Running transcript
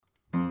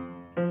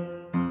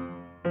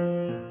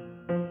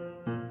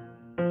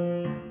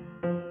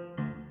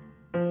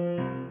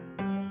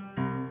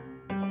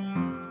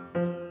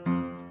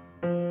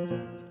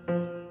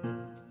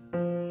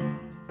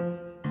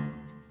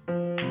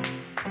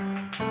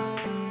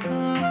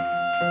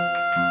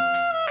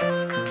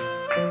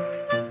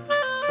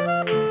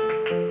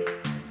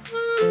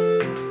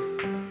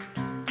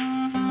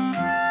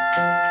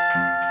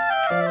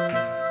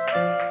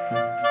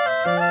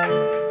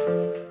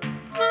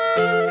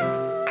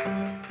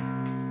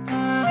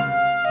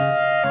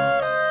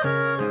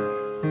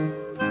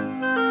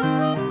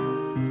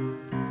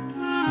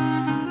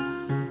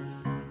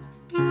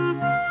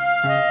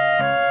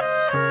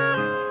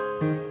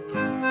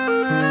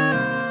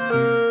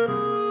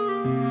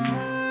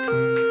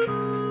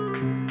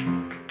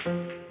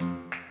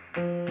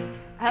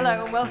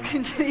Hello and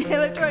welcome to the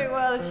Electronic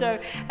Wireless Show,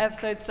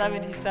 episode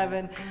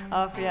 77,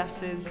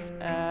 RPS's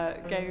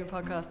gaming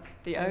podcast,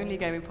 the only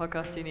gaming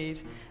podcast you need,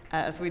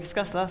 as we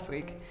discussed last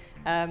week.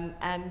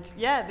 And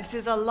yeah, this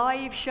is a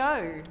live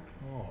show.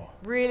 Oh.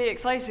 Really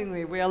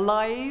excitingly, we are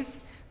live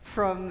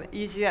from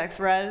EGX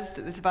Rezzed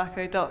at the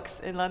Tobacco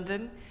Docks in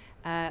London.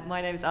 My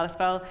name is Alice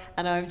Bell,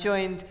 and I'm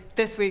joined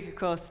this week, of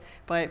course,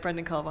 by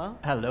Brendan Carville.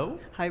 Hello.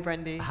 Hi,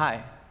 Brendy.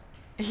 Hi.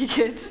 Are you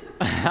good?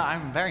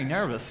 I'm very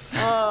nervous.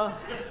 Oh,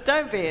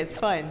 don't be. It's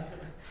fine.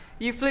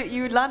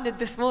 You landed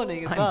this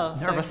morning as well. I'm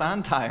nervous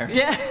and tired.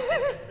 Yeah.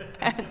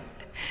 And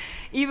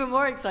even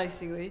more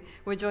excitingly,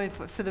 we're joined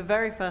for the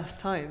very first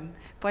time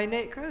by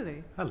Nate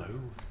Crowley. Hello.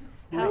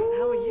 How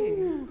are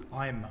you?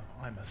 I'm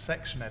a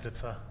section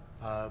editor.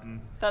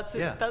 That's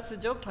a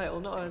job title,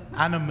 not a...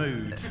 And a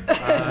mood.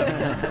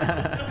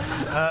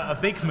 A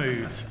big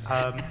mood.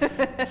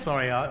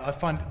 Sorry, I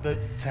find that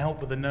to help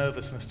with the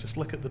nervousness, just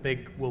look at the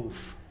big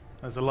wolf.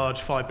 There's a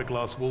large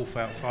fiberglass wolf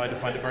outside. I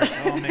find it very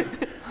calming.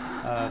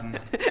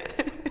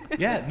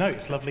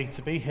 It's lovely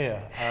to be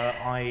here.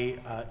 I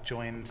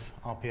joined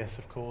RPS,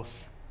 of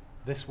course,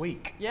 this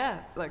week. Yeah,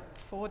 like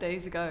 4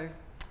 days ago.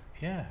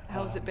 Yeah.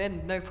 How's it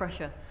been? No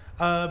pressure.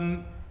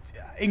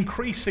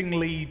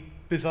 Increasingly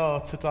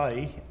bizarre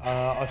today.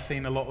 I've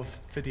seen a lot of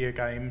video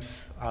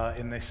games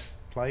in this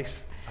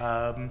place.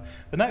 But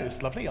no,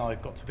 it's lovely. I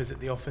got to visit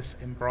the office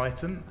in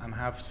Brighton and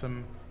have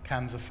some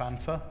cans of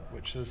Fanta,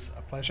 which was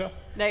a pleasure.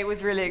 Nate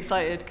was really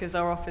excited because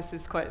our office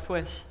is quite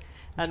swish.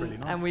 It's really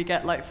nice. And we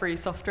get like free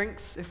soft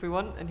drinks if we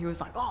want. And he was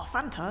like, oh,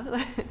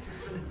 Fanta.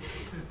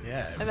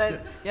 Yeah, it was and then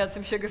good. You had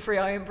some sugar-free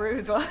Iron Brew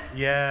as well.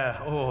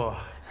 Yeah,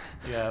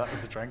 that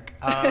was a drink.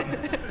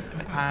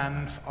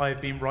 And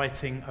I've been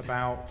writing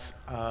about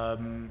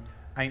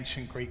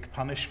ancient Greek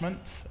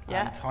punishment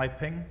and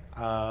typing.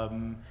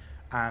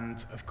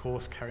 And, of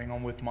course, carrying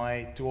on with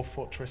my Dwarf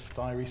Fortress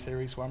diary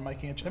series where I'm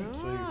making a chimp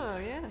suit. Oh,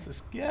 yeah.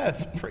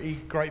 It's a pretty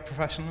great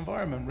professional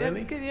environment,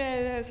 really. That's good,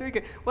 yeah, it's really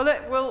good.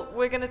 Well,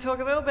 we're going to talk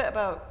a little bit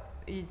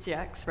about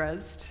EGX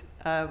Rezzed.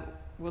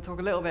 We'll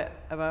talk a little bit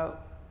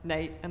about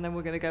Nate, and then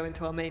we're going to go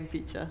into our main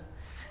feature,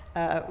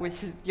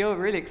 which is you're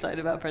really excited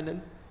about,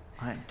 Brendan.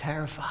 I'm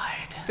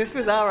terrified. This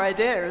was our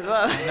idea as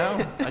well.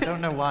 No, I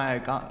don't know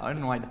why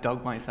I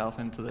dug myself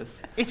into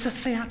this. It's a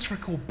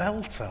theatrical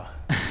belter.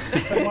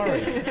 Don't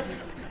worry.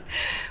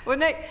 Well,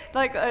 Nick,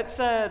 let's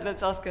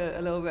ask a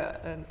little bit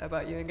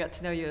about you and get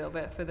to know you a little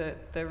bit for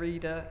the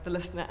reader, the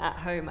listener at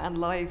home, and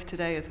live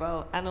today as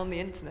well, and on the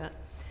internet.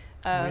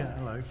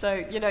 Hello. So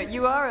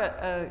you are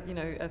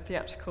a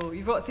theatrical.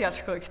 You've got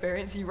theatrical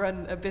experience. You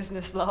run a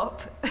business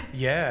LARP.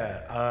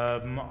 Yeah,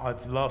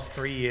 I've the last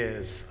 3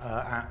 years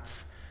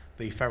at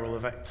the Feral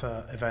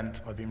Vector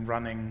event. I've been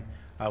running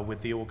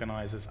with the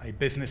organisers a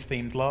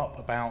business-themed LARP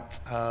about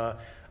a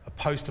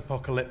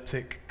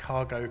post-apocalyptic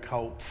cargo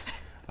cult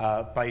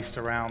based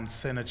around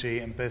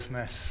synergy and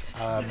business.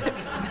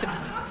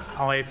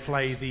 I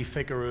play the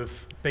figure of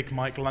Big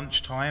Mike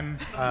Lunchtime,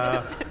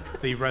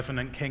 the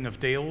Revenant King of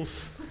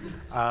Deals.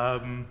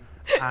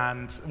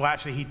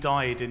 Actually, he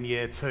died in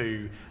year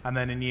 2, and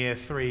then in year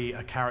 3,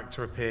 a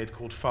character appeared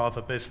called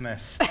Father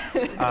Business,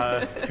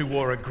 who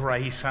wore a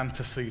grey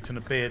Santa suit and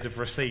a beard of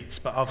receipts,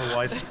 but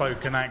otherwise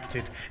spoke and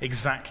acted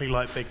exactly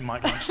like Big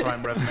Mike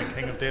Lunchtime, Revenant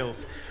King of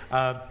Deals.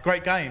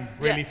 Great game,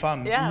 really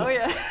fun. Yeah,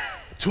 yeah.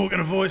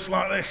 Talking a voice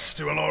like this,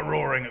 do a lot of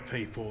roaring at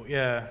people.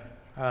 Yeah,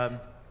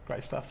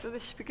 great stuff. So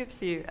this should be good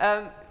for you.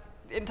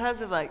 In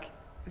terms of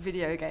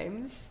video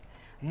games.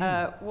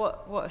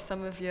 What are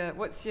some of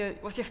what's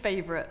your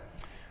favourite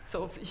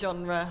sort of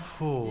genre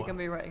you're going to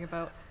be writing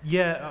about?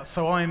 Yeah,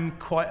 so I'm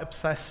quite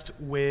obsessed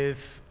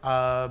with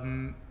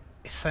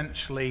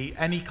essentially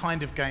any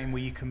kind of game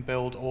where you can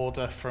build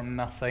order from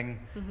nothing.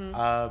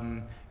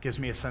 Gives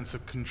me a sense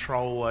of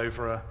control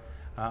over a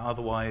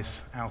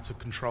otherwise out of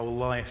control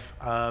life.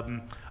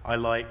 I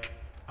like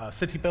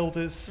city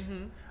builders,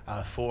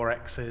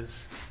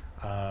 4Xs.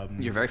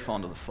 You're very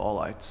fond of the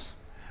Fallouts.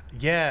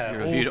 Yeah, you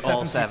reviewed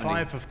all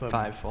 75 of them.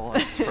 5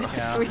 Fallouts for us.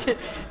 Yeah. We did.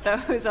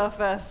 That was our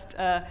first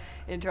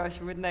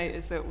interaction with Nate,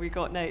 is that we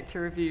got Nate to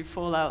review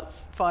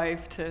Fallouts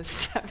 5 to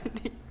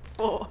 74.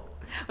 Oh,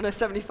 no,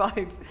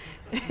 75.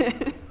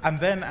 And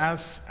then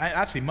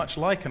actually much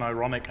like an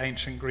ironic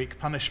ancient Greek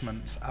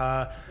punishment,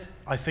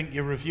 I think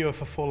your reviewer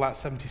for Fallout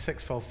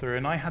 76 fell through,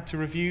 and I had to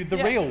review the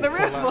real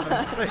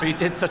Fallout 76. But you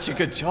did such a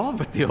good job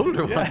with the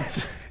older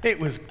ones. It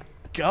was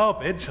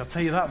garbage, I'll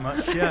tell you that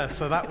much. Yeah,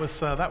 so that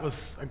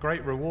was a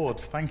great reward.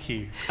 Thank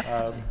you.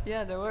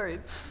 Yeah, no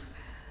worries.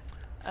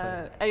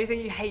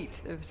 Anything you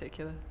hate in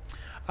particular?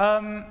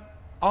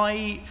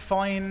 I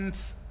find,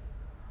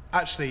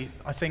 actually,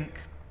 I think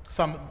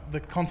the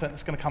content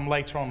that's going to come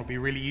later on will be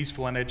really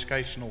useful and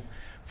educational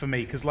for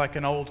me, because like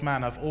an old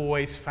man, I've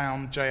always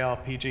found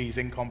JRPGs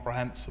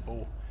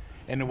incomprehensible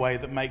in a way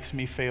that makes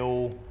me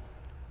feel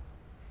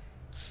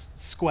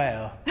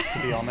Square,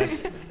 to be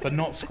honest, but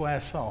not Square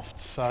Soft.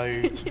 So,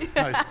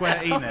 no,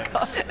 Square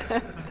Enix.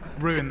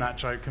 ruined that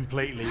joke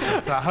completely.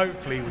 But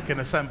hopefully we can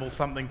assemble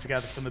something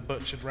together from the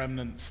butchered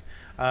remnants.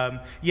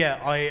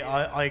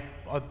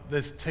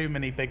 There's too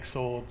many big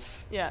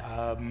swords.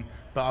 Yeah.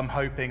 But I'm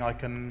hoping I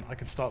can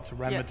start to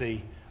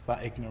remedy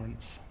that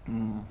ignorance.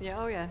 Yeah.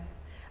 Oh yeah.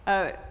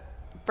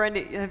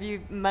 Brendan, have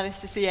you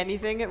managed to see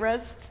anything at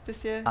Rezzed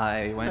this year?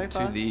 I went so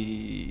far? to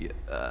the.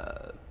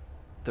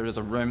 There is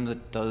a room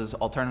that does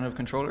alternative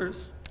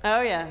controllers.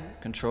 Oh yeah.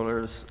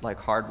 Controllers like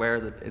hardware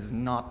that is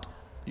not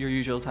your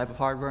usual type of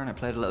hardware, and I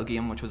played a little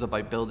game which was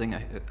about building I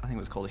think it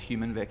was called a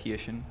human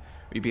vacation,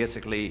 where you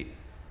basically,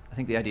 I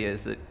think the idea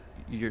is that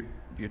you're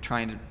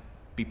trying to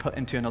be put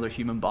into another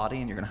human body,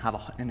 and you're going to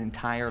have an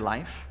entire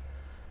life,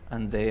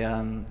 and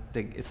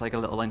it's like a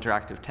little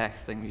interactive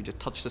text thing. You just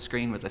touch the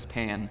screen with this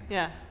pen,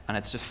 and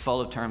it's just full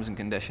of terms and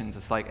conditions.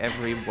 It's like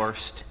every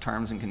worst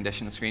terms and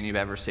conditions screen you've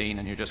ever seen,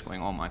 and you're just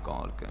going, oh my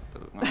god,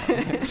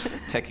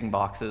 ticking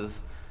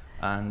boxes.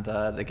 And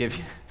they give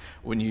you,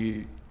 when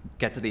you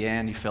get to the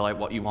end, you fill out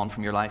what you want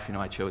from your life.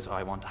 I chose,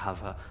 I want to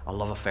have a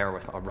love affair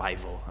with a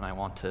rival, and I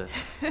want to,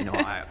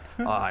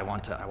 I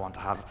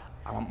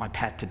want my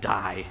pet to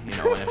die,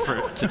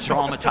 to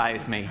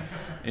traumatize me,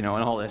 and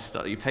all this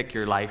stuff. You pick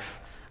your life,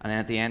 and then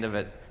at the end of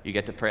it, you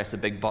get to press a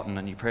big button,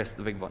 and you press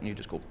the big button, you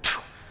just go,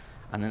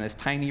 and then this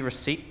tiny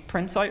receipt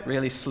prints out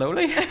really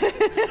slowly.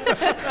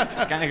 It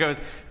just kind of goes,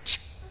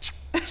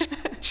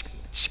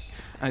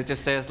 and it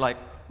just says like,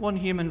 1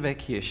 human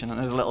vacation, and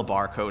there's a little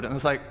barcode, and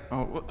it's like,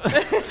 oh,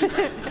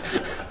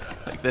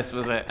 like this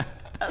was it.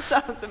 That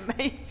sounds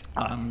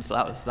amazing. So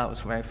that was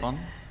very fun.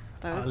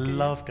 I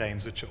love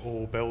games which are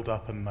all build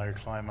up and no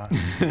climax.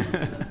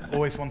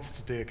 Always wanted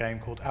to do a game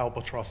called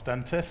Albatross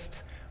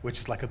Dentist, which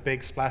is like a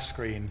big splash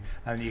screen,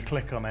 and you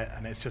click on it,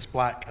 and it's just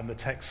black, and the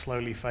text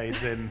slowly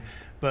fades in.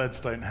 Birds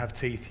don't have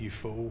teeth, you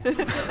fool.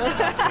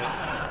 That's it.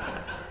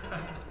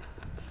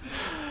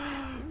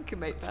 You can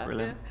make that.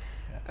 Brilliant.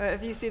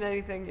 Have you seen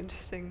anything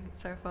interesting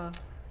so far?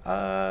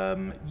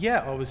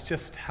 I was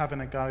just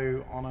having a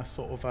go on a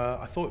sort of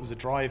I thought it was a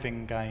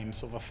driving game,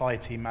 sort of a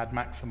fighty Mad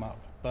Max 'em up,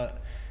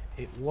 but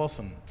it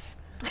wasn't.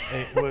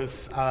 It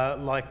was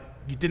like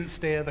you didn't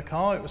steer the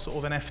car. It was sort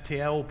of an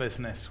FTL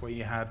business where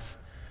you had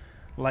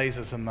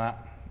lasers and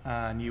that,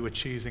 and you were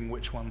choosing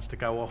which ones to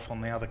go off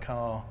on the other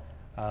car.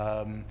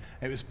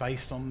 It was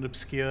based on an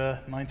obscure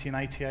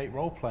 1988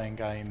 role-playing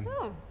game.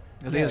 Oh.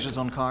 The lasers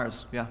on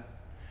cars, yeah.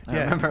 I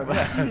remember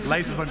about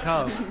lasers on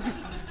cars.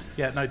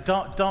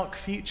 Dark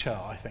Future,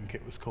 I think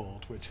it was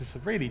called, which is a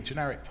really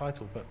generic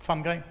title, but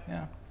fun game,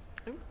 yeah.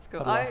 Ooh, that's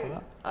cool. I'd laugh at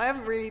that. I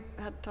haven't really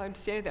had time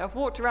to see anything. I've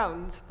walked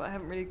around, but I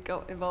haven't really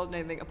got involved in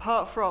anything,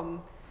 apart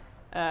from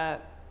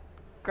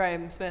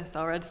Graham Smith,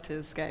 our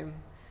editor's game.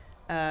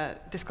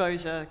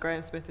 Disclosure,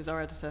 Graham Smith is our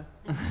editor,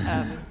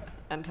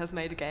 and has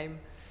made a game.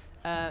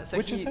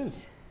 Which is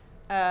his?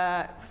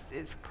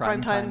 It's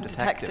Primetime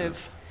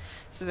Detective.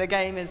 So the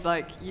game is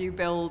like you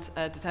build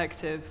a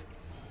detective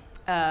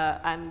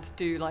and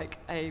do like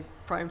a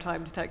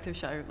primetime detective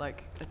show,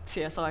 like a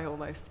CSI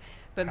almost.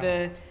 But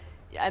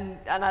and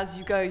as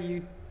you go,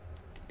 you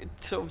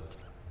sort of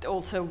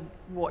alter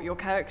what your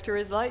character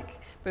is like.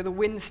 But the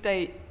win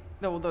state,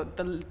 or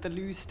the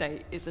lose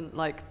state, isn't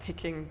like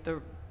picking the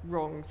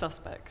wrong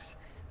suspects.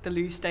 The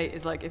lose state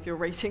is like if your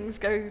ratings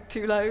go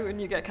too low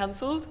and you get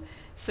cancelled.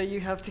 So you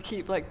have to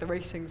keep like the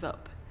ratings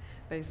up,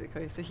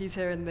 basically. So he's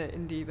here in the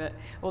indie bit.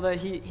 Although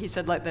he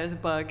said like there's a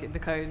bug in the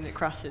code and it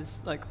crashes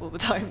like all the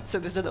time. So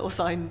there's a little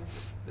sign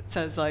that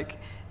says like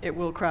it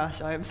will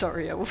crash. I am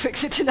sorry. I will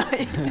fix it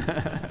tonight.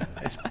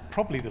 It's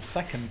probably the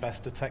second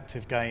best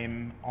detective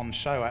game on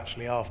show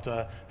actually,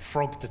 after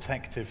Frog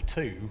Detective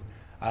 2,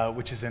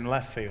 which is in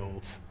left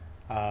field.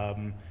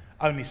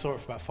 Only saw it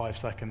for about 5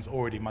 seconds.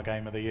 Already my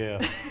game of the year.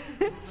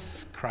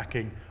 It's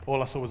cracking.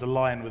 All I saw was a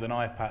lion with an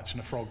eye patch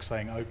and a frog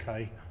saying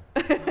 "okay."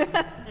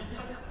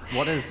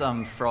 What is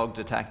Frog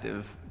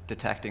Detective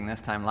detecting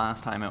this time?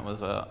 Last time it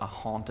was a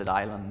haunted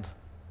island.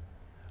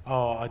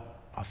 Oh,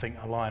 I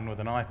think a lion with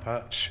an eye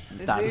patch.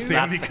 That's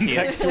the only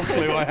contextual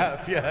clue I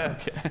have, yeah.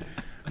 Okay.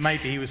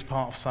 Maybe he was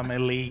part of some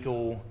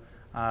illegal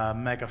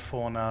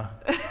megafauna,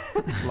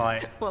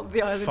 like Well,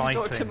 the island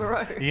fighting. of Dr.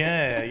 Moreau.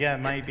 Yeah,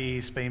 maybe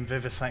he's been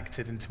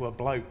vivisected into a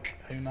bloke.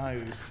 Who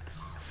knows?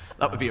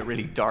 That would be a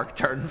really dark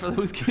turn for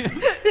those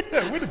games.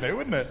 Yeah, it would be,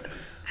 wouldn't it?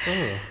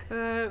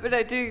 Oh.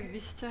 But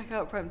you should check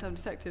out Primetime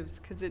Detective,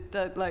 because it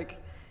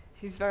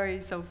he's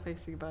very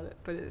self-facing about it,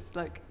 but it's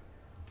like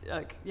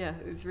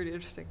it's really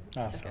interesting.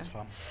 That sounds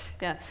fun.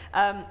 Yeah.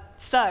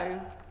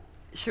 So,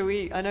 shall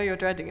we? I know you're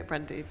dreading it,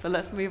 Brendy, but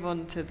let's move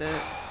on to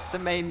the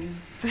main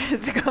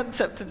the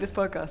concept of this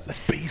podcast. Let's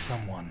be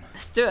someone.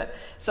 Let's do it.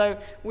 So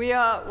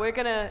we're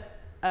gonna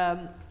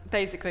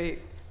basically,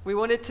 we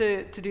wanted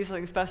to do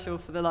something special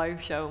for the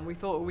live show, and we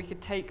thought we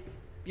could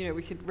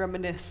we could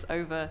reminisce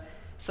over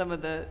some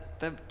of the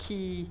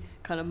key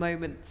kind of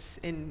moments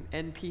in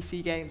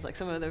PC games, like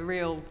some of the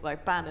real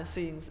like banner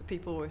scenes that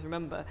people always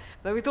remember.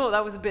 But we thought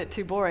that was a bit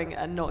too boring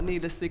and not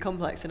needlessly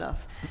complex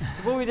enough.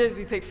 So what we did is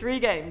we picked 3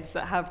 games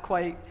that have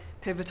quite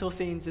pivotal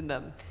scenes in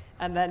them,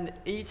 and then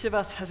each of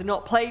us has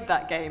not played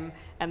that game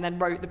and then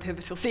wrote the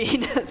pivotal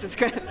scene as a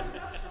script.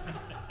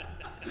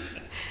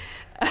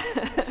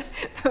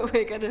 That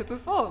we're going to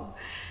perform.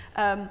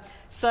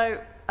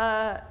 So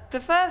the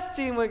first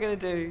scene we're going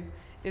to do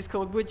is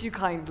called Would You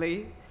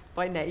Kindly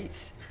by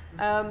Nate.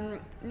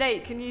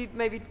 Nate, can you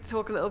maybe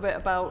talk a little bit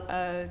about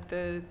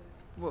the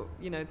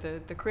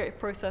creative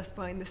process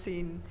behind the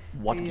scene?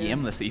 What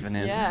game this even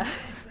is. Yeah.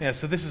 Yeah,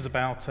 so this is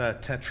about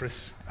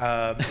Tetris.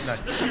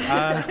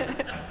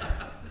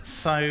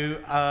 So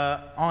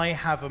I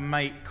have a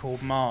mate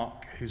called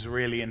Mark who's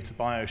really into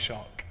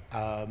BioShock.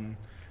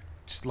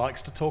 Just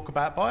likes to talk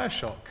about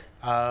BioShock.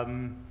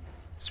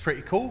 It's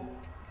pretty cool.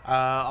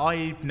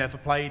 I never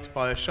played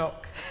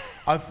BioShock.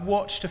 I've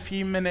watched a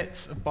few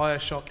minutes of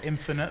BioShock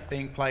Infinite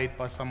being played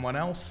by someone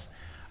else.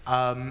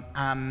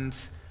 And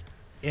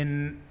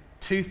in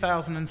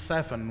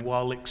 2007,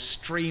 while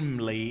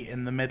extremely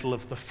in the middle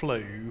of the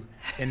flu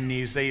in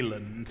New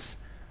Zealand,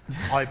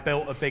 I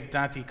built a Big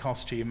Daddy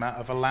costume out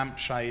of a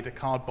lampshade, a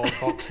cardboard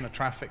box, and a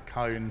traffic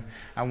cone,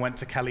 and went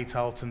to Kelly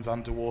Tarleton's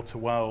Underwater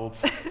World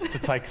to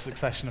take a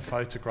succession of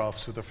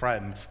photographs with a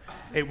friend.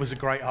 It was a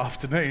great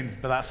afternoon,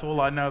 but that's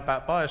all I know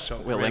about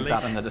BioShock. We'll link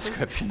that in the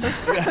description.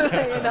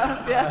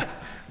 Enough, yeah.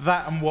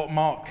 That and what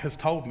Mark has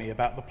told me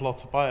about the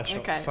plot of BioShock.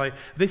 Okay. So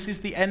this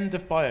is the end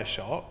of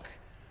BioShock,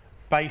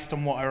 based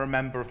on what I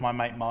remember of my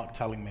mate Mark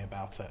telling me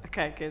about it.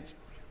 Okay, good.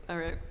 All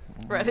right,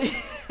 ready?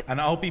 And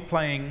I'll be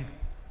playing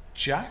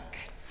Jack,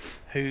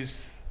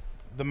 who's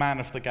the man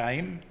of the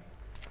game,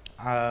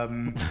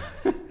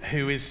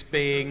 who is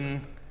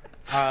being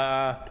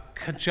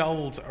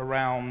cajoled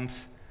around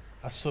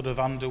a sort of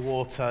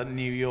underwater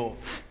New York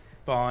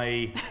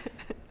by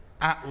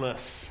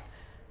Atlas,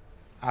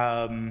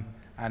 and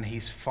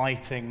he's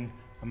fighting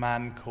a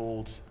man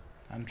called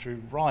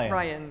Andrew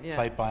Ryan, yeah.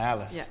 played by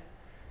Alice. Yeah.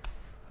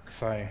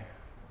 So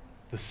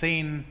the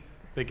scene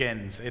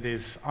begins. It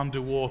is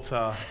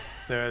underwater.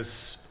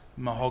 There's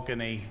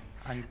mahogany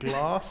and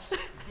glass.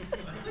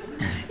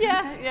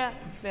 Yeah.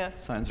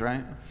 Sounds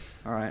right.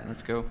 All right,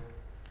 let's go.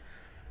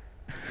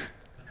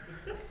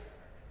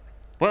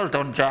 Well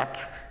done, Jack.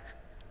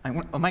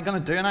 Am I going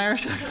to do an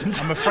Irish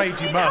accent? I'm afraid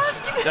you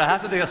must. Do I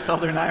have to do a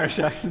Southern Irish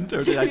accent,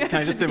 or can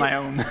I just do my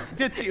own?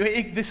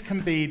 This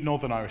can be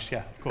Northern Irish,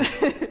 yeah, of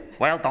course.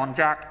 Well done,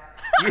 Jack.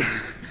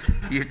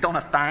 You've done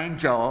a fine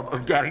job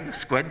of getting the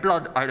squid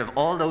blood out of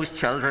all those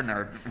children,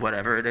 or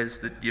whatever it is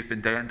that you've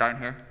been doing down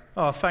here.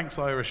 Oh, thanks,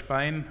 Irish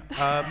Bane.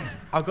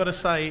 I've got to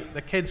say,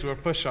 the kids were a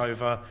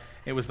pushover.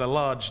 It was the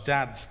large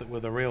dads that were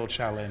the real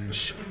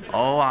challenge.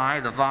 Oh, aye,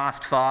 the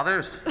vast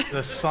fathers.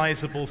 The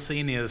sizable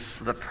seniors.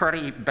 The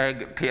pretty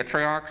big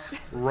patriarchs.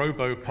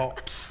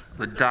 Robopops.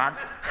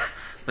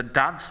 The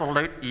dad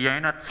salute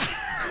units.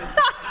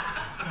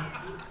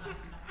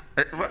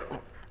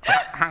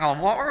 Hang on,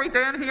 what were we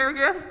doing here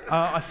again?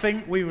 I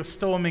think we were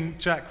storming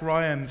Jack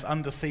Ryan's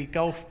undersea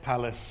golf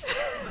palace.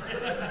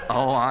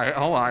 Oh,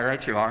 aye,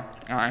 right you are.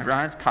 Aye,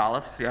 Ryan's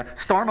palace, yeah.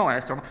 Storm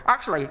away, storm.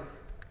 Actually,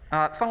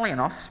 funnily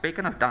enough,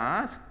 speaking of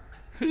dads,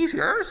 he's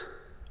yours.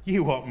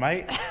 You what,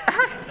 mate?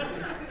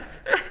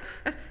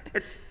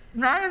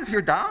 Ryan's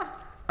your dad.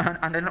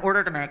 And in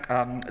order to make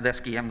this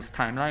game's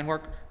timeline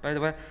work, by the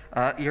way,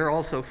 you're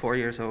also 4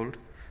 years old.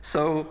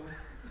 So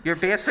you're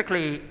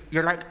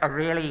like a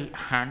really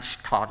hench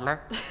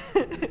toddler.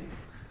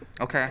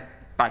 Okay,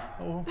 bye.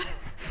 Oh,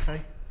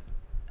 okay.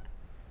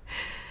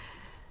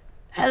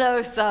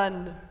 Hello,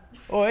 son.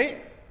 Oi.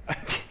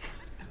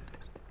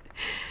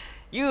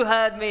 You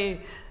heard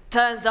me.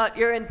 Turns out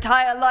your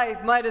entire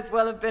life might as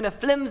well have been a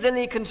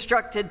flimsily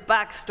constructed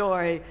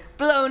backstory,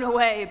 blown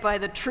away by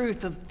the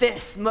truth of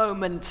this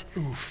moment.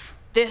 Oof.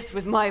 This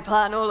was my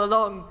plan all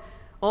along.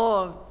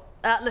 Or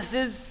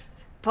Atlas's,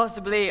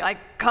 possibly, I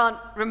can't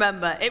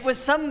remember. It was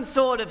some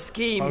sort of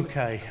scheme.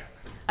 Okay.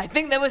 I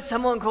think there was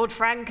someone called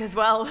Frank as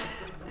well.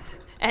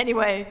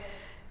 Anyway,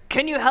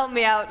 can you help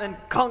me out and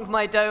conk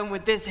my dome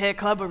with this here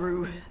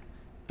clubberoo?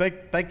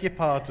 Beg your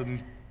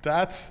pardon,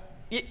 Dad?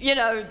 You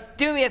know,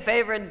 do me a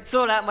favor and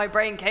sort out my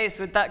brain case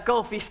with that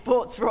golfy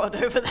sports rod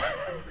over there.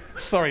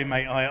 Sorry,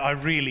 mate, I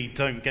really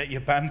don't get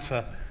your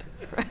banter.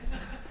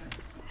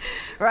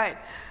 Right.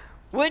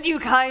 Would you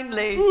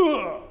kindly...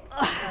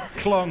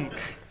 Clonk.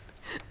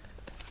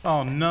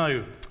 Oh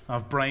no,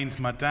 I've brained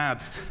my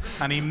dad,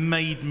 and he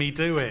made me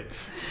do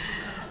it.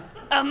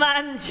 A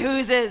man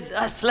chooses,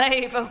 a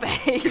slave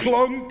obeys.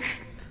 Clonk.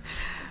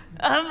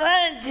 A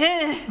man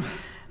chooses,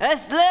 a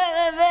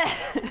slave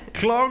obeys.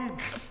 Clonk.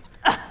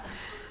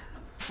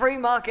 Free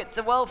markets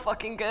are well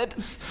fucking good.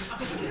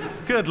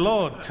 Good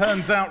Lord,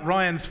 turns out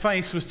Ryan's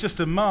face was just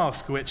a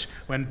mask which,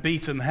 when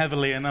beaten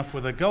heavily enough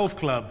with a golf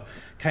club,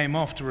 came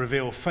off to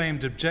reveal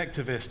famed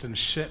objectivist and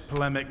shit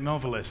polemic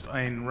novelist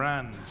Ayn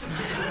Rand.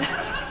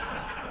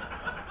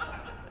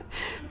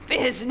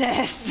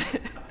 Business.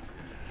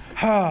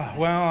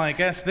 Well, I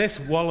guess this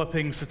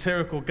walloping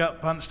satirical gut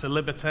punch to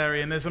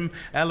libertarianism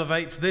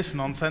elevates this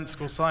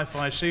nonsensical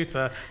sci-fi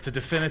shooter to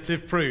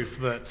definitive proof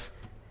that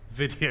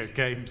video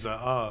games are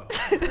art.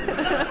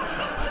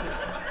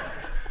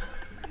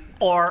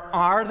 Or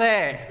are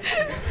they?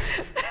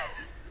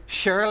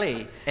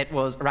 Surely it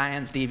was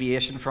Ryan's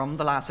deviation from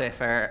the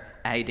laissez-faire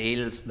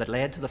ideals that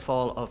led to the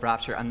fall of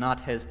Rapture and not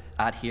his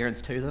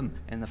adherence to them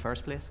in the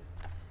first place.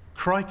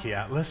 Crikey,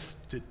 Atlas,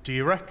 do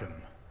you reckon?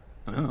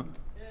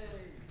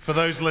 For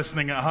those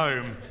listening at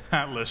home,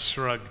 Atlas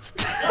shrugged.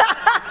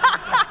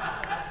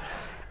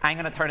 I'm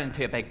going to turn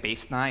into a big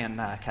beast now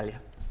and kill you.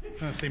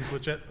 That seems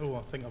legit. Oh,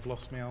 I think I've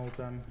lost my old...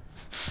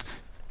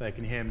 There,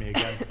 can you hear me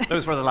again?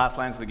 Those were the last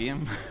lines of the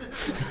game.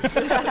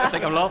 I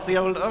think I've lost the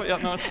old... Oh, yeah,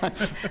 no, it's fine.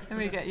 Let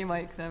me get your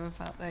mic there,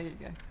 Pat. There you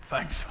go.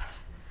 Thanks.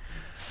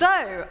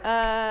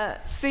 So,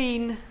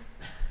 scene.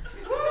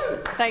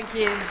 Thank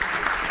you.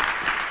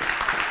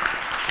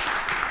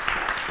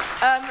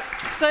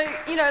 So,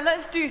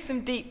 let's do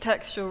some deep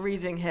textual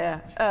reading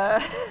here.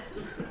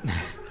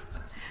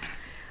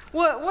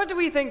 What do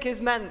we think is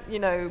meant,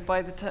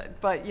 by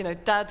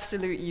dad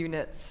salute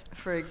units,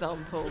 for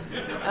example?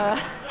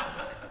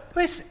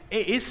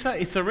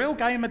 It's a real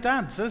game of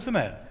dads, isn't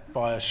it?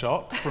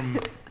 BioShock, from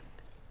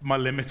my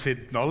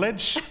limited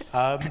knowledge.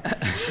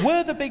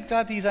 Were the Big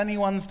Daddies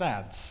anyone's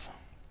dads?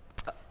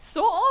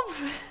 Sort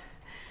of.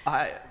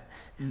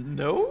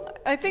 No?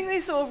 I think they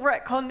sort of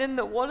retconned in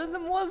that one of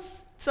them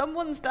was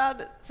someone's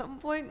dad at some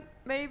point,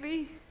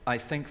 maybe. I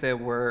think there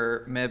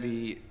were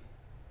maybe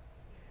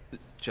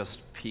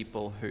just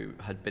people who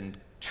had been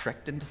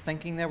tricked into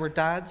thinking they were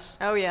dads.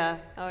 Oh, yeah.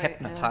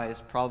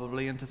 Hypnotized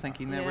probably into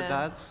thinking they were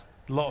dads.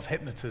 A lot of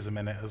hypnotism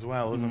in it as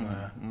well, isn't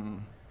there?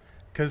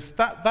 Because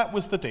that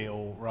was the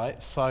deal,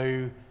 right?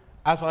 So,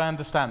 as I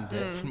understand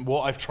it, from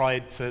what I've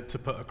tried to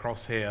put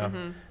across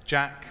here,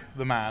 Jack,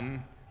 the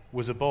man,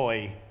 was a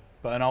boy,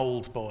 but an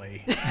old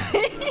boy,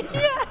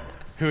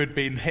 who had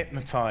been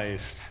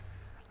hypnotized,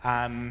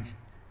 and...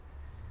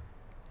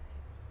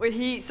 Well,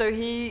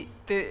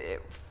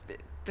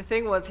 the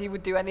thing was, he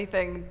would do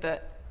anything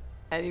that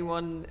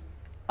anyone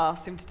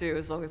asked him to do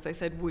as long as they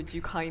said, would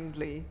you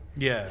kindly,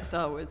 to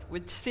start with,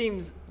 which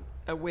seems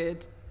a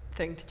weird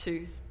thing to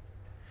choose.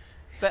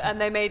 And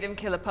they made him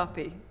kill a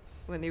puppy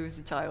when he was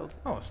a child.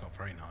 Oh, that's not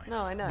very nice.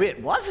 No, I know. Wait,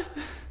 what?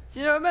 Do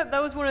you remember,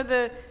 that was one of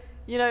the,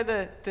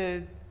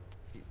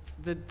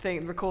 the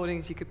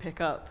recordings you could pick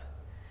up.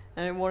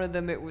 And in one of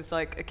them, it was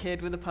like a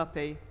kid with a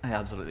puppy. I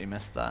absolutely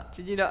missed that.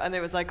 Did you know? And it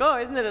was like, oh,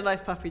 isn't it a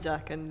nice puppy,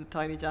 Jack? And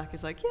tiny Jack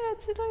is like, yeah,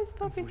 it's a nice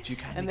puppy. Would you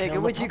kindly and they kill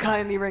go, the would you puppy?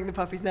 kindly wring the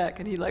puppy's neck?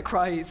 And he like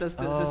cries as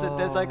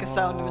there's like a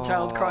sound of a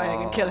child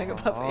crying and killing a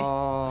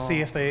puppy.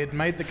 See, if they had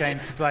made the game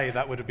today,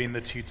 that would have been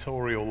the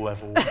tutorial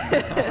level. That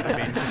would have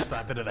been just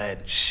that bit of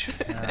edge.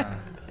 Yeah.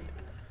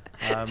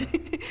 Are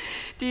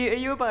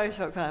you a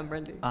BioShock fan,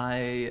 Brendan?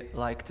 I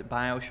liked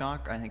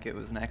BioShock. I think it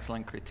was an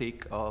excellent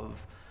critique of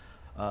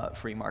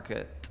free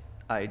market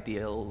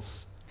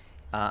ideals,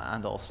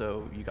 and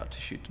also you got to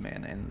shoot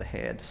men in the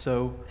head.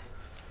 So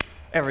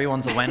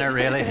everyone's a winner,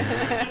 really.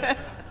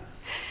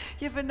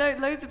 Yeah, but no,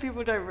 loads of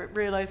people don't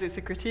realise it's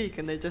a critique,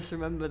 and they just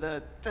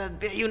remember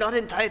you're not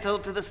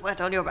entitled to the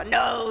sweat on your brow.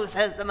 No,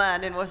 says the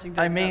man in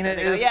Washington. I mean, and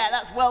they go, yeah,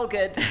 that's well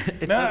good.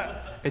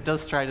 It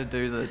does try to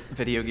do the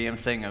video game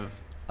thing of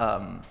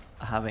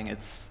having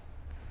its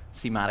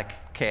thematic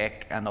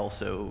cake and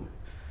also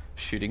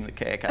shooting the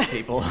cake at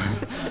people.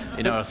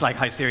 It's like,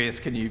 how serious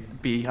a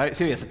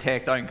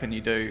takedown can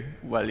you do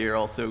while you're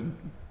also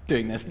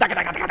doing this?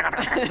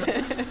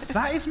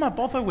 That is my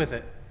bother with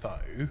it, though.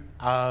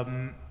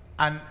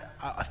 And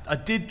I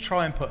did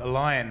try and put a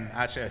line,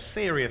 actually a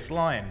serious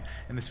line,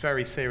 in this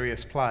very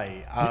serious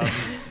play.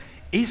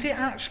 Is it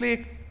actually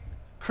a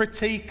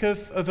critique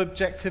of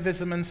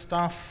objectivism and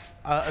stuff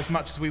as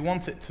much as we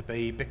want it to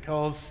be?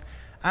 Because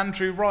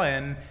Andrew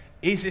Ryan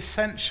is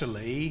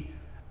essentially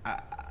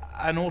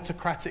an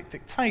autocratic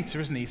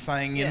dictator, isn't he?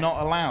 Saying you're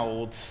not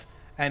allowed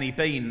any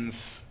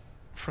beans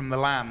from the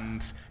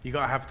land. You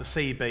got to have the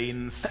sea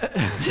beans,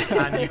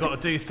 and you got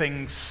to do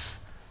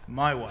things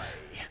my way.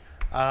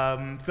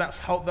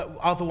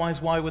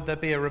 Otherwise, why would there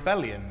be a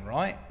rebellion,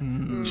 right?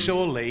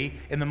 Surely,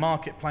 in the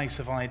marketplace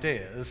of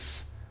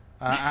ideas,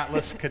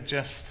 Atlas could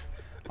just,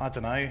 I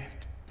don't know,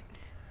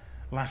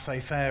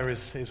 laissez-faire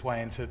his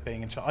way into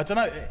being in charge. I don't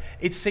know.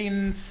 It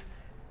seemed,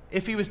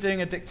 if he was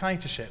doing a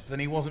dictatorship, then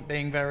he wasn't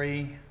being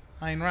very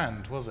Ayn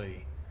Rand, was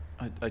he?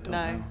 I don't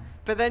know.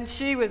 But then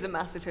she was a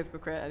massive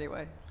hypocrite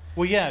anyway.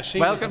 Well, yeah, she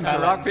Welcome was to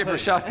Rock, Paper, too.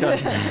 Shotgun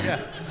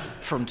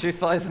from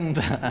 2000.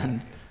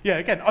 And yeah,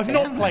 again, I've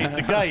not played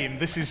the game.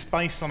 This is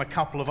based on a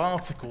couple of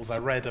articles I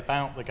read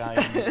about the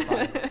game.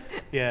 So,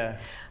 yeah.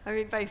 I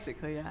mean,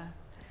 basically, yeah.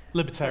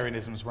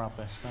 Libertarianism's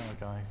rubbish. There we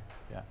go.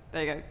 Yeah.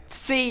 There you go.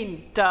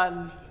 Scene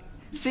done.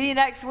 See you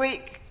next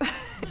week.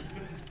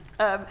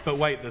 But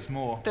wait, there's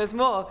more. There's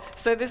more.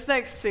 So this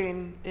next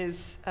scene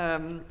is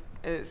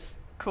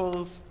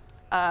called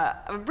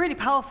a really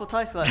powerful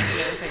title,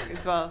 actually, I think,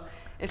 as well.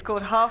 It's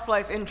called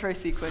Half-Life Intro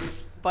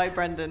Sequence by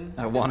Brendan.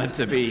 I wanted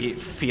to be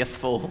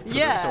faithful to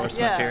the source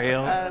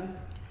material.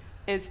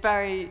 It's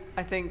very,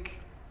 I think,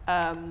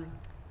 what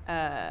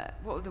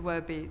would the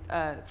word be?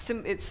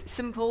 It's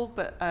simple,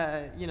 but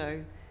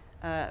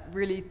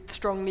really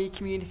strongly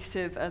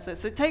communicative.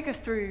 So take us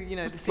through,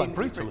 the It's scene. like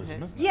that you've written brutalism,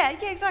 here. isn't it?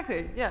 Yeah,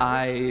 exactly. Yeah.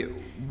 I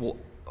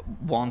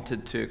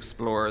wanted to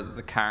explore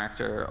the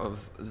character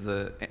of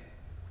the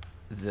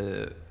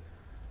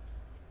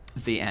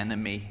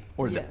enemy,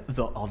 or Yeah.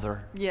 the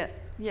other, Yeah.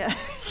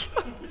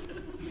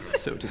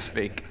 so to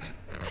speak.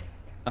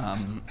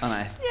 And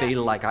I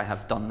feel like I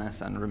have done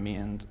this and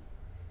remained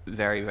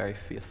very, very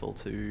faithful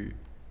to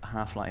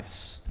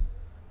Half-Life's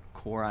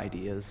core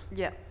ideas.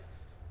 Yeah.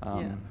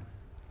 Um,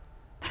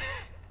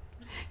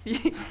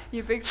 You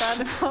a big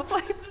fan of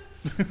Half-Life?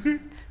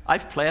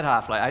 I've played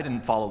Half-Life. I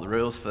didn't follow the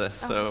rules for this,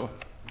 so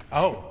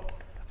Oh,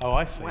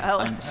 I see. Well,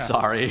 I'm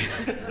sorry.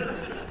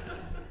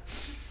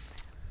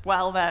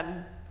 well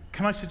then.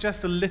 Can I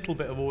suggest a little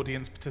bit of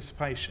audience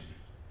participation?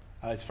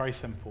 It's very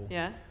simple.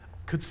 Yeah.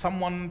 Could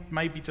someone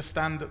maybe just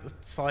stand at the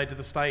side of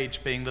the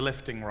stage being the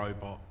lifting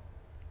robot?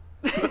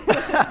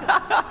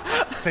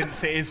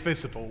 Since it is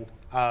visible.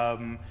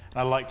 And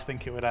I like to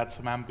think it would add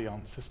some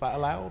ambience. Is that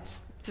allowed?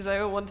 Does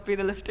anyone want to be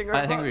the lifting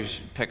robot? I think we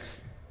should pick.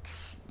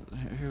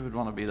 Who would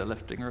want to be the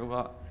lifting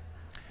robot?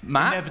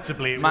 Matt?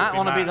 Inevitably, it would Matt be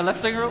want to be Matt. the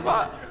lifting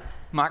robot?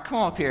 Matt, come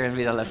up here and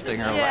be the lifting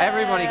robot. Yeah.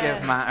 Everybody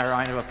give Matt a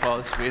round of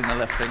applause for being the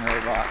lifting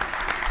robot.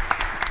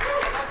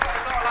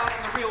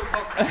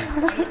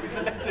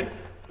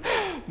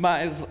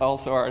 Matt is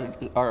also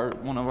our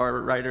one of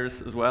our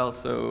writers as well,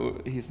 so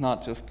he's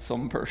not just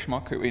some poor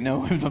schmuck who we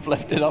know and have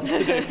lifted up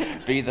to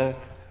be the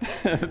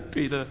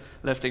be the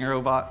lifting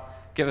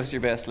robot. Give us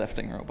your best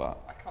lifting robot.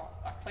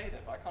 I've played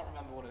it, but I can't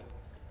remember what it.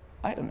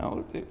 I don't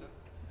know.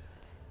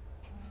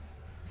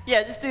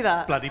 Yeah, just do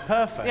that. Bloody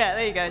perfect. Yeah,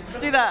 there you go. Just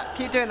do that.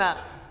 Keep doing that.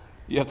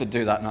 You have to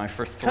do that now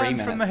for 3 Turn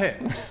minutes. from the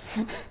hips.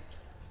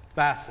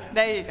 That's it.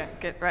 There you go.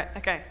 Good. Right.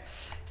 Okay.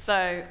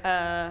 So,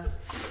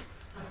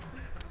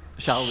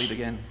 Shall we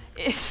begin?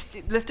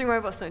 lifting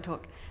robots don't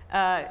talk.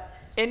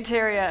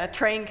 Interior, a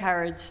train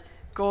carriage.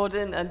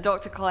 Gordon and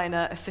Dr.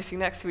 Kleiner are sitting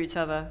next to each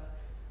other,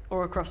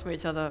 or across from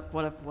each other,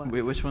 whatever works.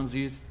 Wait, which ones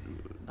use?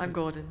 I'm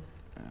Gordon.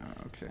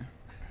 Okay.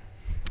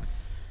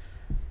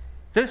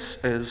 This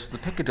is the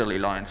Piccadilly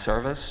line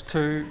service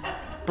to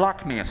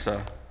Black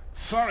Mesa.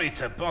 Sorry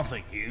to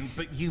bother you,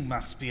 but you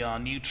must be our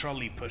new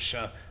trolley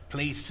pusher.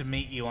 Pleased to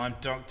meet you. I'm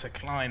Dr.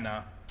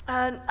 Kleiner.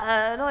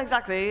 Not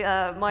exactly.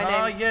 My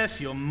name's... Yes,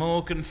 you're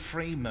Morgan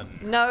Freeman.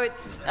 No,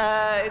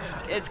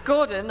 it's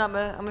Gordon. I'm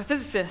a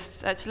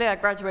physicist. Actually, I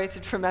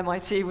graduated from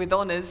MIT with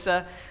honors,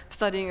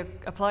 studying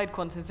applied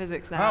quantum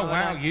physics now. Oh,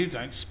 wow, you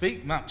don't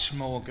speak much,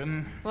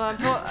 Morgan. Well,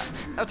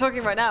 I'm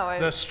talking right now.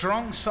 The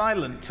strong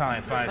silent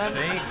type, I see.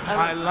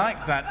 I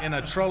like that in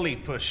a trolley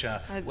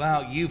pusher.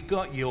 Well, you've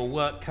got your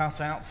work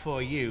cut out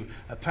for you.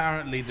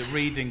 Apparently, the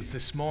readings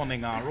this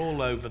morning are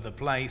all over the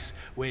place,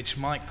 which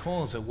might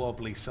cause a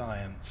wobbly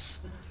science.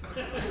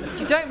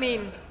 You don't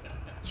mean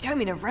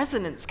a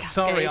resonance cascade?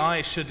 Sorry,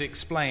 I should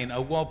explain.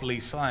 A wobbly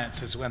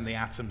science is when the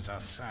atoms are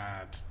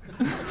sad.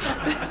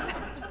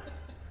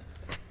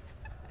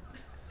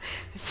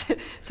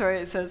 Sorry,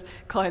 it says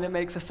Kleiner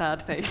makes a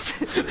sad face.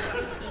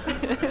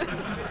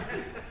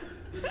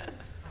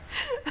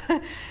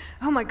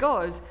 Oh my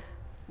God!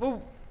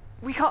 Well,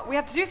 we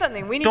have to do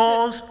something. We need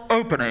Doors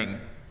opening.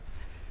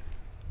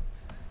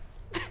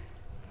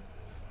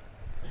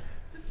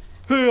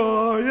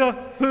 Oh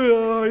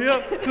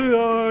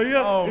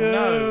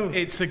no,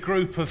 it's a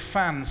group of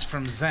fans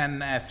from Zen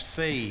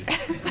FC.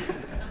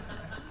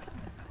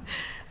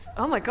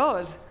 Oh my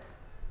God!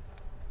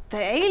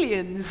 They're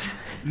aliens.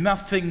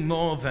 Nothing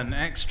more than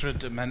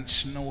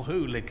extra-dimensional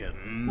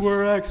hooligans.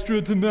 We're extra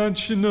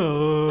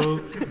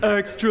dimensional,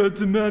 extra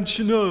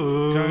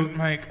dimensional. Don't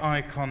make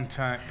eye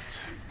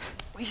contact.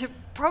 We should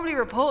probably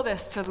report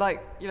this to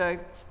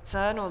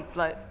CERN or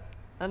I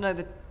don't know,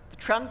 the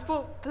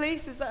transport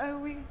police. Is that who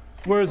we?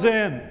 We're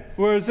Zen,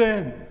 we're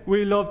Zen.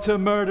 We love to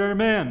murder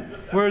men.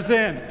 We're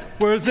Zen,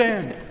 we're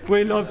Zen.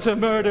 We love to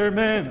murder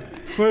men.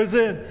 We're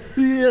Zen.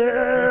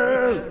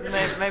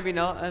 Yeah. Maybe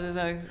not. I don't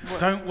know.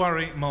 Don't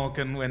worry,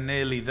 Morgan, we're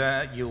nearly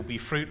there. You'll be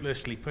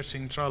fruitlessly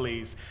pushing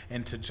trolleys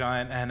into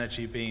giant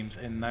energy beams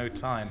in no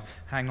time.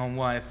 Hang on,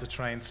 why is the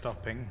train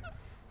stopping?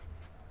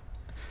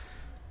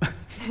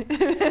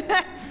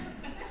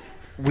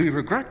 We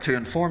regret to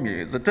inform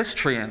you that this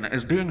train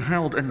is being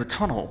held in the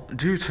tunnel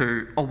due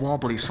to a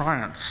wobbly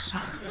science.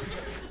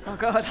 Oh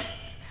God!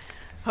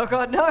 Oh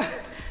God! No!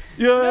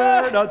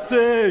 You're not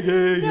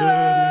singing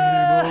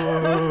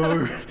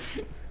anymore.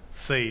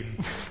 Scene.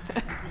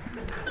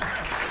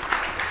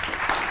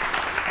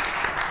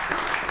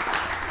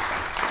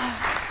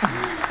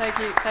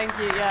 Thank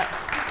you. Yeah.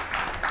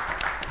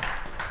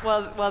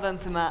 Well done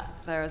to Matt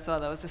there as well.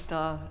 That was a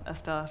star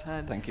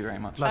turn. Thank you very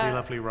much. Bloody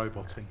lovely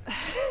roboting.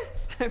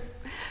 So,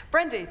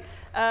 Brendy,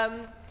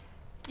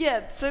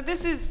 so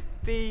this is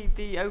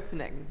the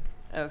opening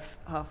of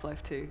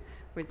Half-Life 2,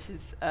 which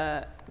is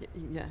So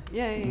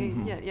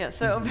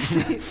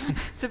obviously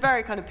it's a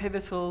very kind of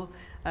pivotal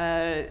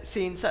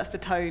scene, sets the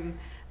tone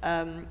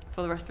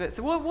for the rest of it.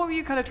 So what were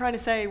you kind of trying to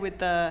say with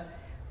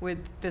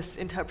this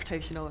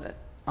interpretation of it?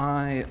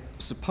 I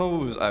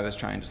suppose I was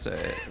trying to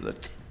say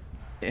that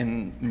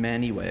in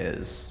many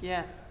ways,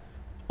 Yeah.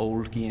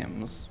 old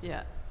games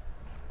Yeah.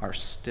 are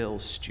still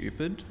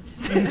stupid.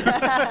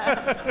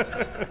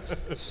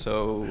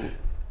 So,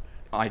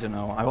 I don't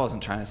know. I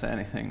wasn't trying to say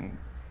anything.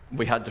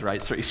 We had to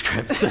write 3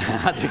 scripts. I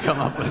had to come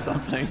up with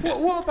something.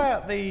 What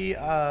about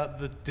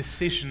the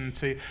decision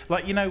to,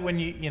 like,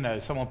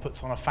 when someone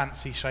puts on a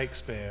fancy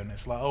Shakespeare and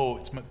it's like, oh,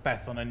 it's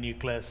Macbeth on a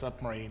nuclear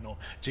submarine or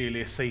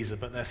Julius Caesar,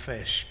 but they're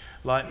fish.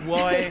 Like,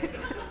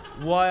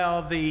 why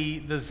are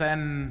the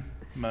Zen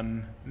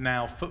men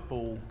now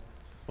football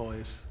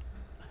boys?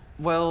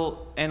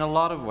 Well, in a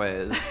lot of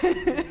ways,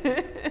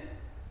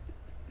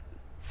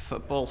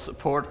 football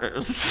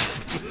supporters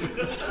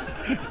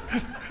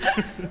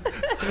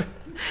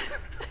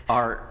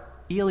are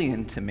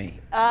alien to me.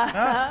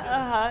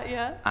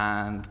 Yeah.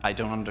 And I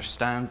don't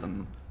understand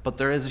them. But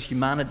there is a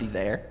humanity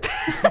there.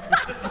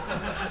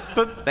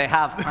 But they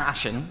have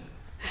passion,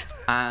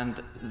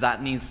 and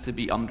that needs to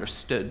be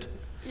understood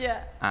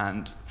Yeah.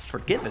 and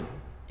forgiven.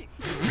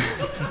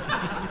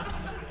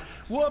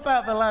 What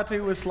about the lad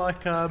who was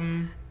like a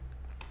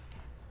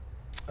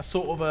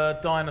sort of a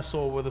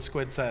dinosaur with a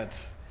squid's head,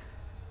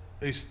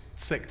 who's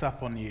sicked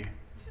up on you?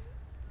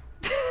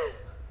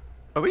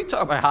 Are we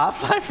talking about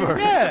Half-Life? Or?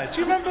 Yeah,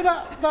 do you remember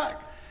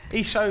that?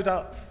 He showed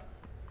up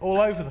all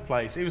over the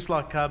place. He was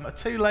like a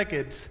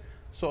two-legged,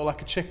 sort of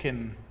like a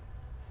chicken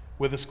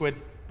with a squid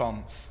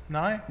bunce.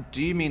 No?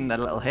 Do you mean the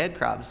little head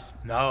crabs?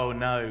 No,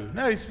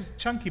 he's a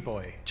chunky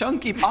boy.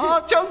 Chunky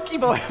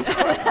boy.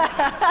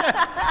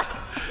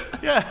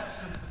 Yeah.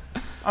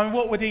 I mean,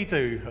 what would he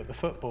do at the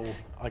football,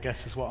 I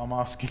guess is what I'm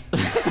asking.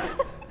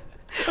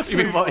 You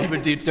mean what he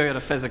would do at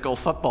a physical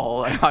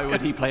football? How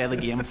would he play the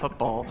game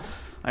football?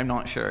 I'm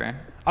not sure.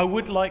 I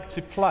would like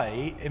to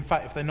play, in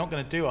fact, if they're not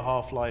going to do a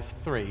Half-Life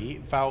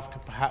 3, Valve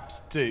could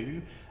perhaps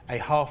do a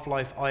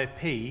Half-Life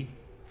IP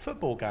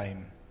football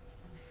game.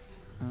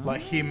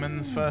 Like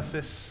humans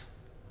versus...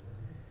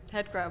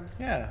 Head grabs.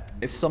 Yeah.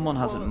 If someone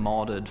hasn't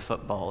modded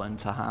football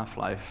into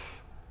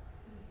Half-Life,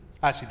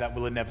 Actually, that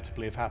will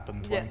inevitably have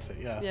happened, Yeah. won't it?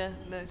 Yeah. Yeah,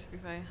 no, to be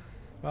fair.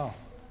 Well,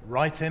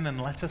 write in and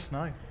let us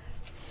know.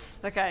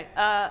 Okay,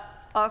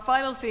 our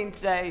final scene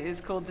today is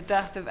called The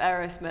Death of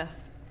Aerosmith.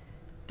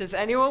 Does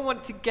anyone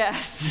want to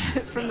guess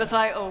from the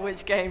title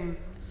which game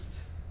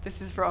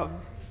this is from?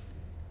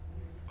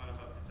 Final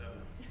Fantasy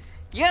VII.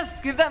 Yes,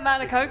 give that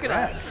man a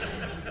coconut.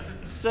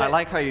 So, I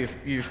like how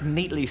you've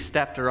neatly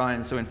stepped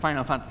around. So in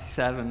Final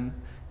Fantasy VII,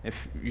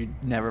 if you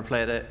never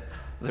played it,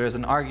 there is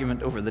an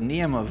argument over the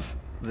name of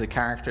the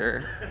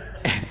character,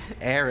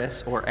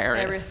 Aerith or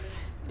Aerith, Aerith.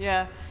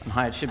 Yeah, and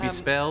how it should be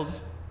spelled.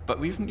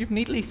 But you've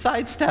neatly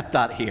sidestepped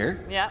that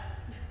here. yeah.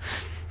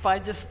 By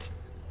just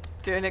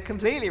doing it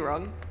completely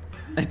wrong.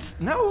 It's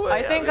no.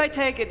 I think I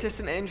take it to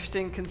some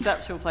interesting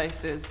conceptual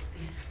places.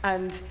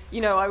 And,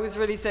 I was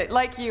really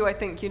like you, I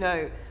think,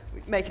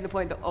 making the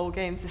point that old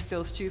games are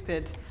still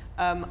stupid.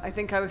 I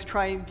think I was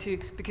trying to,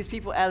 because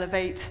people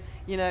elevate,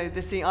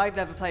 the scene. I've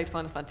never played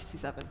Final Fantasy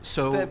VII.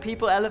 So- But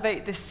people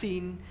elevate this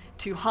scene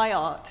to high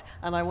art,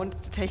 and I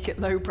wanted to take it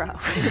lowbrow.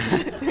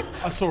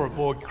 I saw a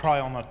boy cry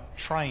on a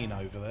train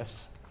over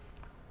this.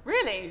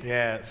 Really?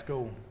 Yeah, at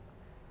school.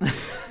 But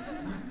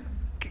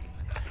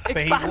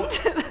Expand.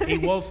 he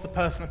was the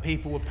person that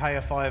people would pay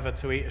a $5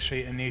 to eat a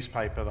sheet of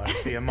newspaper, though,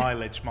 so your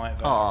mileage might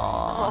vary.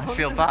 Aw, I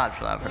feel bad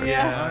for that person.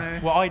 Yeah.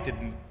 Well, I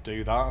didn't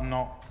do that. I'm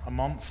not a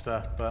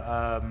monster,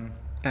 but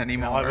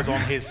Anymore. I was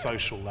on his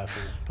social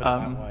level, put it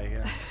that way,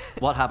 yeah.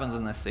 What happens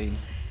in this scene?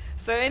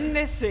 So in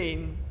this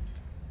scene,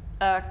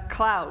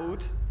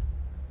 Cloud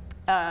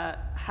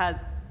had...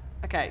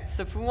 Okay,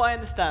 so from what I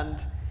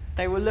understand,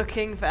 they were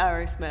looking for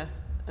Aerosmith,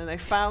 and they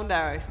found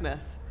Aerosmith,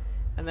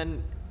 and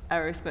then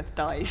Aerosmith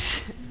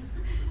dies.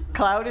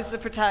 Cloud is the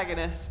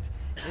protagonist,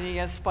 and he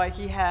has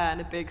spiky hair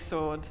and a big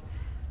sword,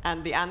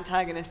 and the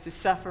antagonist is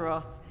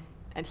Sephiroth,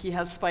 and he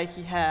has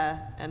spiky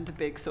hair and a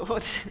big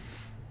sword.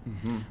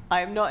 Mm-hmm.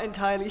 I am not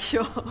entirely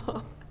sure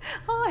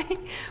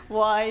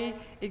why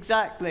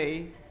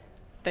exactly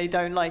they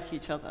don't like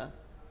each other.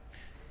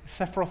 Is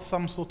Sephiroth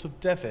some sort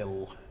of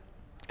devil?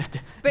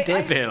 But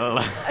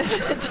Devil.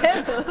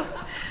 Devil.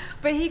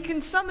 But he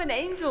can summon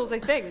angels, I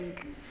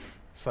think.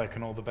 So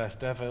can all the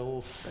best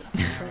devils.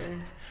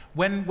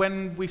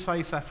 When we say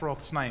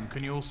Sephiroth's name,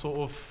 can you all sort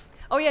of...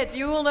 Oh yeah, do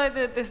you all know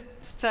the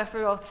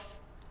Sephiroth's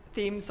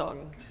theme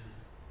song?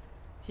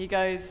 He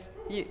goes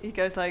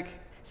like,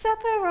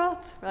 Sephiroth,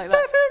 like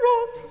that.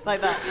 Sephiroth!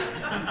 Like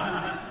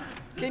that.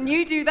 Can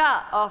you do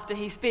that after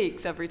he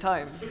speaks every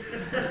time?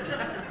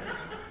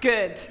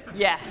 Good,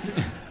 yes.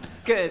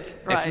 Good,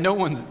 right. If no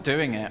one's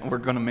doing it, we're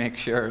going to make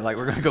sure,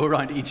 we're going to go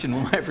around each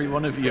and every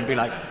one of you and be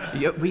like,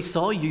 we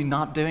saw you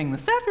not doing the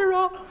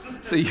Sephiroth,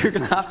 so you're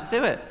going to have to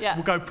do it. Yeah.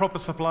 We'll go proper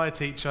supply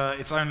teacher,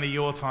 it's only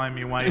your time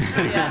you're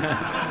wasting.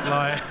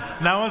 Yeah.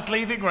 No one's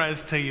leaving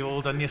res till you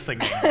all done your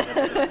singing.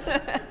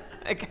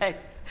 Okay.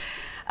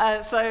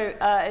 So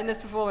in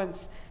this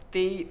performance,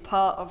 the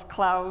part of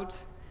Cloud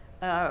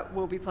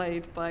will be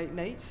played by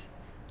Nate.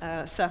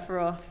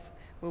 Sephiroth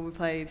will be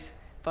played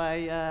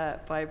by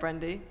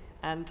Brendy.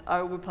 And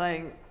I will be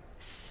playing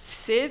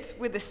Sid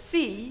with a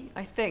C,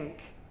 I think.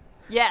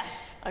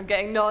 Yes, I'm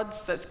getting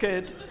nods, that's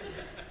good.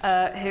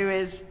 Who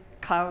is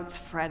Cloud's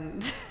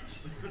friend.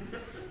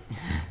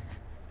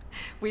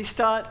 We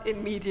start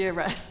in media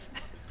res.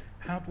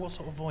 What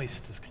sort of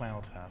voice does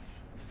Cloud have?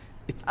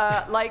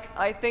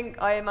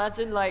 I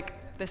imagine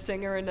like the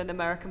singer in an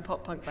American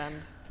pop punk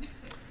band.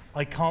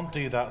 I can't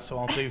do that, so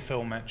I'll do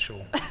Phil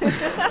Mitchell.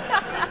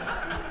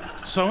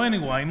 So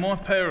anyway, my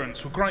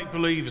parents were great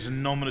believers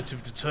in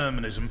nominative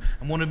determinism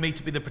and wanted me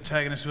to be the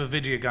protagonist of a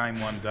video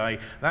game one day.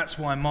 That's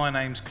why my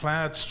name's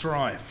Cloud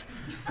Strife,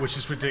 which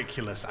is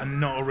ridiculous and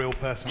not a real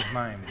person's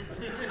name.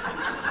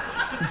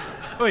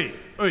 Oi,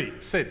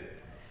 Sid.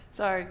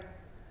 Sorry.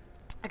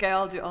 Okay,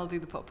 I'll do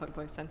the pop punk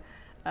voice then.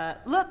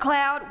 Look,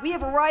 Cloud, we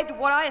have arrived at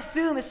what I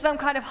assume is some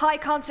kind of high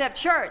concept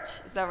church.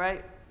 Is that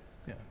right?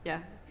 Yeah. Yeah.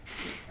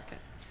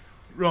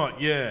 Right,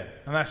 yeah,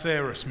 and that's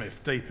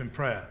Aerosmith, Deep in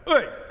Prayer.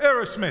 Oi,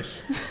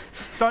 Aerosmith,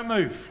 don't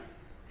move.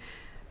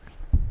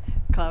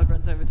 Cloud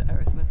runs over to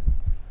Aerosmith.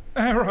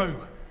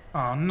 Arrow!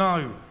 Oh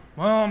no,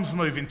 my arm's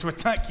moving to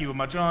attack you with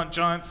my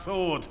giant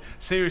sword.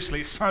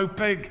 Seriously, it's so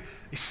big.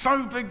 It's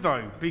so big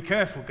though. Be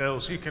careful,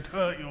 girls, you could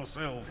hurt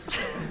yourself.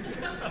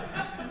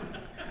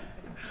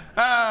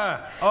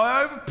 I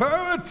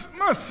overpowered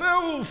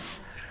myself.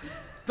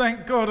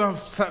 Thank God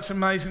I've such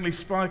amazingly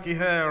spiky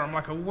hair. I'm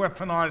like a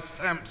weaponized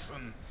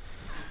Samson.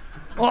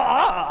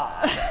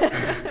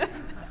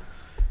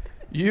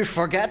 You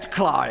forget,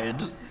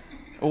 Clyde.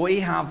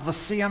 We have the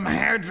same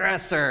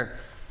hairdresser.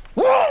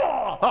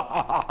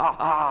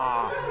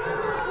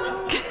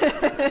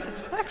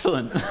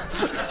 Excellent.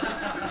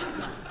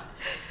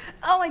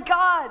 Oh my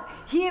God!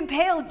 He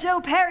impaled Joe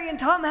Perry and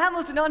Tom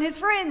Hamilton on his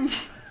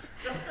fringe.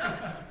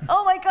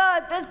 Oh my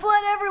God! There's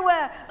blood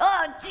everywhere.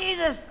 Oh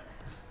Jesus!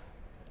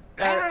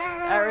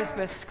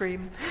 Aerosmith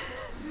scream.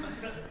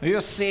 You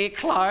see,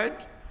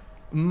 Clyde,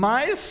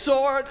 my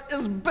sword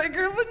is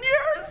bigger than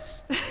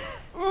yours.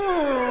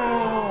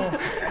 Oh.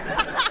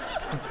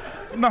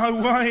 No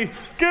way!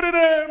 Get it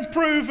out and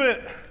prove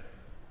it!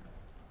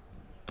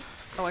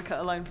 Oh, I cut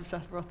a line from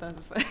Seth Roth then.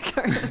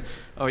 Carry on.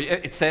 Oh,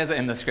 it says it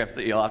in the script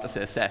that you'll have to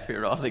say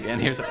Sephiroth again.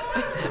 Here's a... Go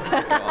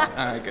on. All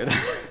right, good.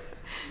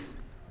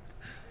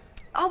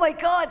 Oh my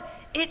God,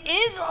 it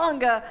is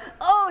Onga.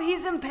 Oh,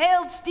 he's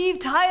impaled Steve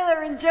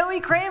Tyler and Joey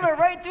Kramer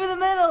right through the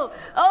middle.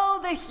 Oh,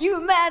 the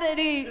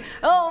humanity.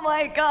 Oh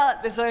my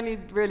God. This only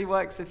really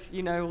works if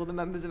you know all the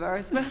members of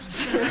Aerosmith.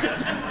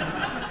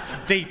 It's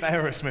deep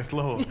Aerosmith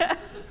lore.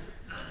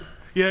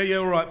 Yeah,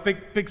 all right.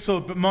 Big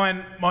sword, but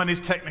mine is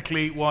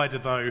technically wider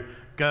though.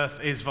 Girth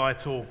is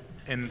vital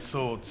in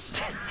swords.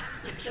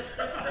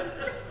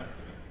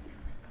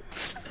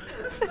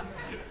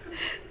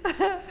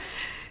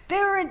 They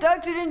were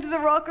inducted into the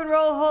Rock and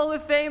Roll Hall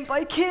of Fame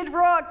by Kid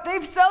Rock.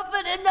 They've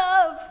suffered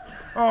enough.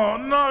 Oh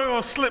no,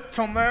 I slipped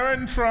on their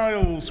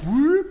entrails.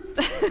 Whoop.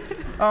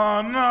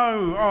 Oh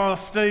no. Oh,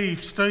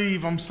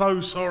 Steve, I'm so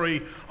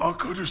sorry. I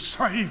could have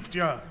saved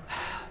you.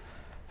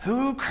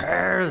 Who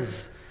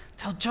cares?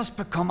 They'll just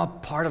become a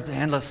part of the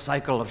endless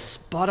cycle of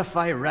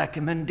Spotify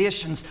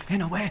recommendations.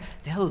 In a way,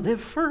 they'll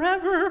live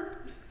forever.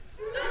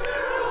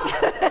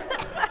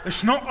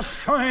 It's not the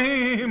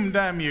same,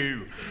 damn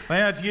you. They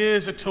had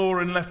years of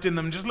touring left in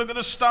them. Just look at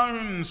the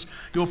Stones.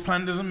 Your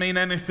plan doesn't mean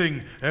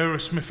anything.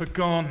 Aerosmith are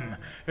gone.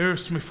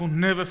 Aerosmith will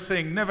never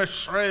sing, never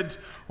shred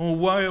or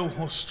wail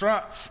or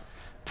strut.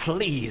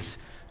 Please,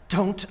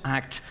 don't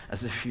act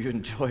as if you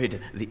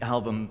enjoyed the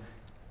album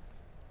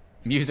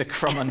Music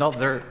from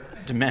Another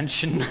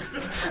Dimension.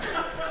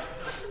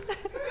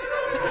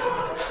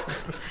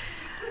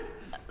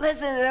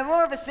 Listen, they're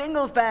more of a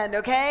singles band,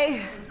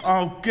 okay?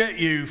 I'll get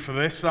you for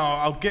this.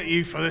 I'll get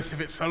you for this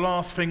if it's the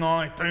last thing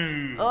I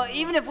do. Or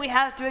even if we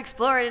have to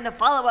explore it in a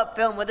follow-up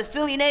film with a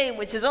silly name,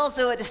 which is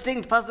also a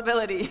distinct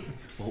possibility.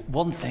 Well,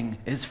 one thing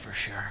is for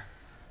sure.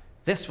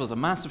 This was a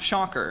massive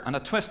shocker and a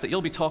twist that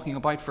you'll be talking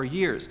about for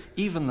years,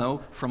 even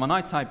though, from an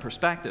outside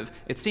perspective,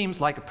 it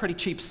seems like a pretty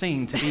cheap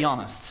scene, to be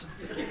honest.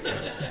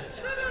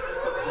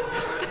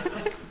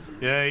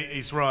 Yeah,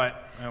 he's right.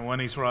 And when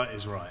he's right,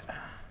 he's right.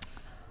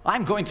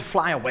 I'm going to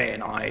fly away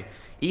now,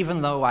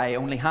 even though I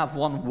only have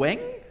one wing.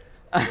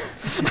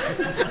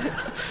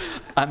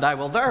 And I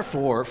will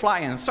therefore fly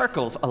in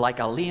circles like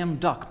a lame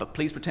duck, but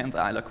please pretend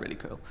that I look really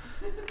cool.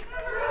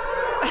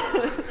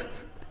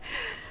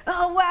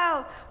 Oh,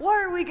 wow.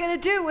 What are we going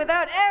to do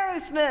without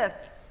Aerosmith?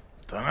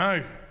 Don't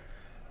know.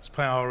 Let's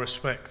pay our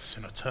respects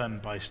in a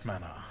turn-based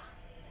manner.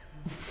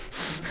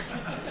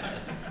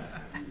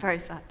 Very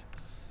sad.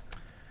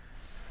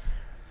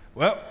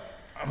 Well,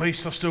 at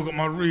least I've still got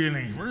my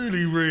really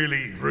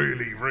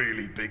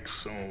big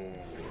sword.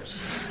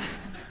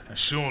 And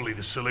surely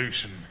the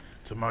solution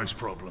to most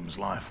problems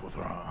life will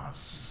throw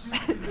us.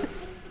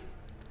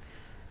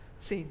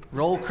 Scene.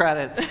 Roll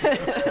credits.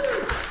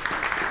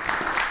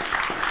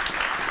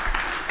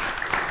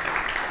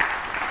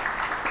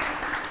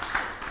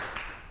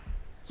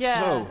 Yeah.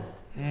 So,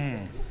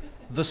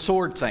 the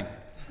sword thing.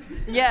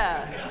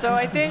 Yeah, so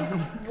I think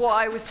what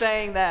I was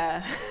saying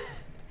there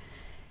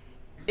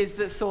is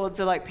that swords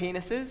are like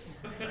penises.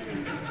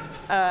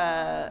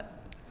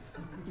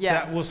 Yeah.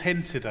 That was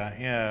hinted at,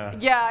 yeah.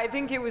 Yeah, I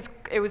think it was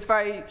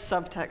very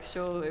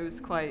subtextual. It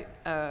was quite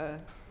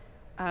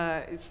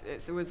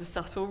it was a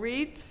subtle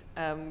read,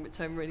 which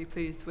I'm really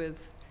pleased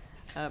with.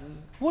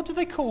 What do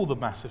they call the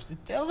massive?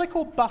 Are they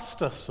called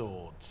Buster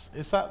Swords?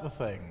 Is that the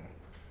thing?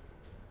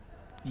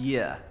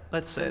 Yeah,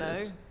 let's say No.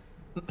 this.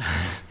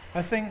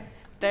 I think.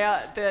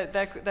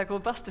 They're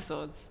called Buster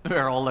Swords.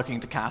 We're all looking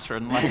to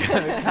Catherine, like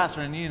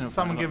Catherine, you know.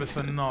 Someone give us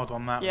a nod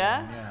on that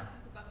Yeah? one. Yeah.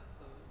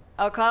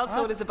 Oh, Cloud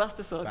Sword is a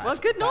Buster Sword. Well,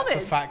 good knowledge.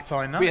 That's a fact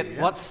I know. Wait,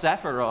 yeah. what's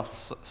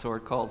Sephiroth's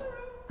sword called?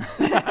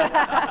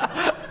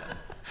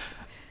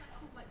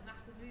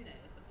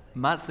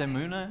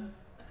 Matsemune?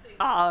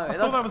 Oh, I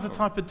thought that was a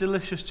type of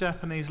delicious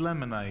Japanese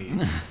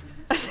lemonade.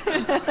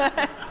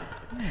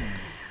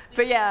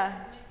 but yeah,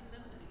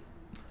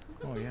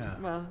 Oh yeah.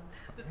 well,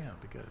 Yeah,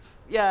 it'd be good.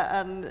 yeah,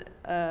 and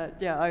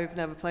I've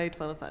never played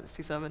Final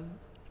Fantasy VII.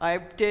 I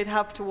did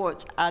have to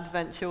watch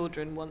Advent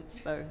Children once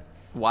though,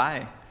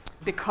 Why?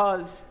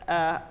 because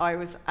I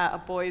was at a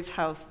boy's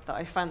house that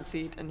I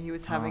fancied, and he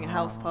was having a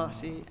house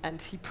party,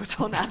 and he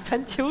put on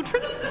Advent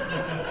Children.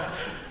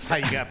 That's how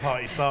you get a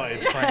party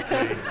started,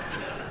 frankly.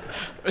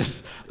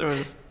 There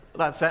was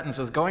that sentence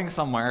was going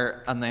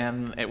somewhere, and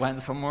then it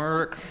went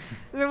somewhere.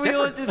 Then we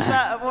all Different. just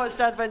sat and watched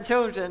Advent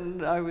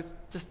Children. I was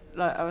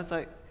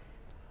like,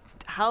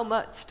 how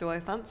much do I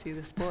fancy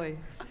this boy?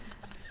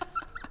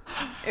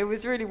 It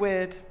was really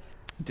weird.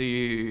 Do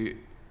you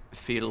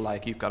feel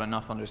like you've got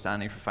enough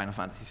understanding for Final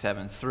Fantasy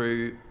VII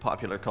through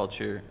popular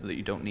culture that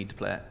you don't need to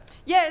play it?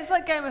 Yeah, it's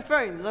like Game of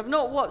Thrones. I've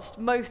not watched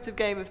most of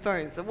Game of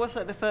Thrones. I've watched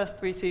like the first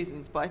 3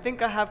 seasons, but I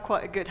think I have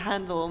quite a good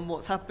handle on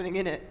what's happening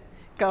in it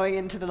going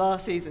into the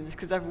last season, just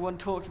because everyone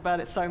talks about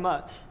it so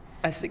much.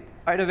 I think,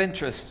 out of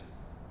interest,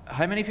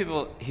 how many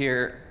people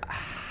here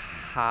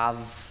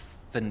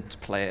haven't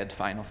played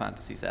Final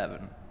Fantasy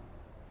VII?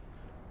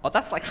 Oh,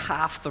 that's like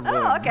half the room.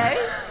 Oh, okay.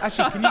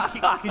 Actually,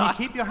 can you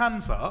keep your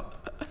hands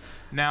up?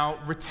 Now,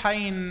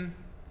 retain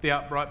the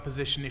upright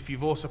position if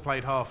you've also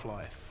played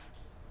Half-Life.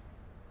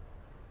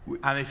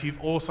 And if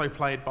you've also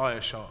played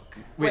Bioshock.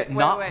 Wait, Wait,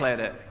 not wait. played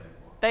it.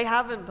 They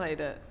haven't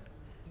played it.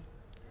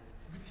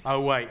 Oh,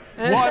 wait.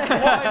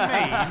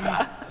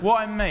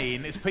 What I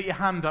mean is put your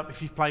hand up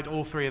if you've played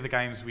all 3 of the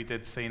games we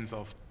did scenes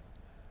of.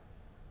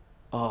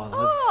 Oh,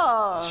 that's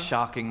Oh. a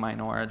shocking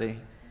minority.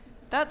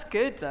 That's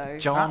good, though.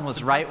 John That's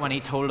was right when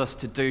he told us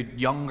to do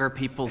younger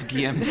people's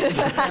games.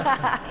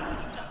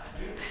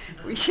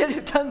 We should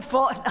have done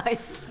Fortnite.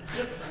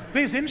 But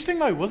it was interesting,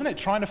 though, wasn't it?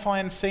 Trying to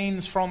find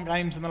scenes from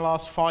games in the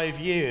last 5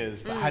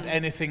 years that had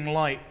anything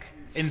like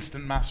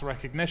instant mass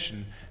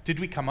recognition. Did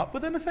we come up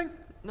with anything?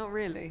 Not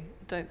really,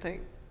 I don't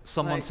think.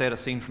 Someone Like- said a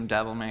scene from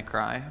Devil May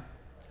Cry.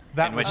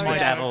 That In was which my the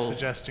joke devil-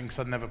 suggestion because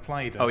I'd never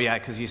played it. Oh yeah,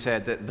 because you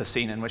said that the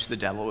scene in which the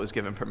devil was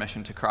given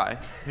permission to cry.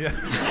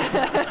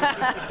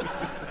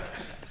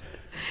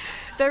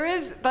 There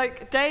is,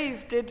 like,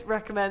 Dave did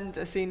recommend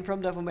a scene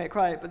from Devil May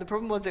Cry, but the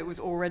problem was it was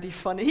already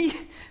funny.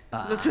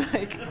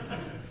 Like,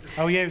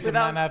 Oh yeah, it was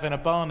Without- a man having a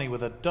Barney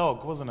with a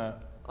dog, wasn't it?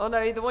 oh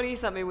no, the one he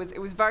sent me was, it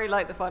was very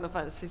like the Final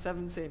Fantasy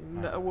VII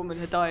scene, that a woman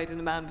had died and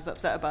a man was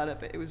upset about it,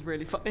 but it was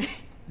really funny.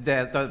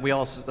 We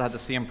also had the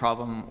same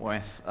problem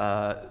with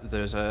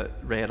there's a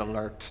Red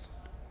Alert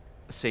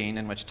scene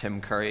in which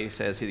Tim Curry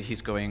says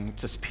he's going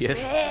to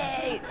space.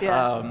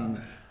 Yeah.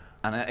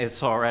 And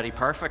it's already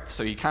perfect,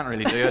 so you can't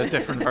really do a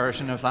different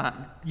version of that.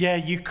 Yeah,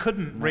 you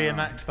couldn't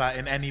reenact that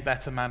in any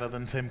better manner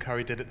than Tim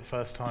Curry did it the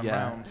first time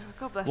Yeah. round.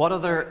 God bless What him.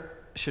 other,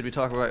 should we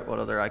talk about what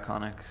other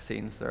iconic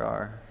scenes there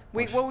are?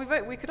 We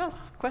could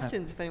ask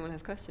questions if anyone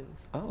has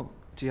questions. Oh,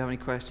 do you have any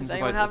questions Does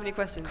anyone about have the any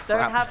questions? crap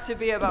Don't have to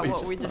be about we've what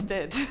just we just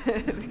did.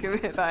 It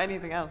could be about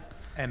anything else.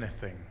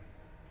 Anything.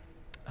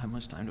 How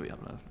much time do we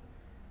have left?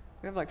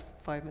 We have like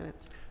 5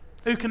 minutes.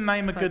 Who can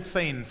name a good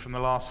scene from the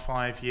last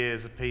 5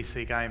 years of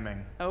PC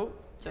gaming? Oh,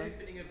 John.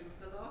 Opening of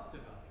The Last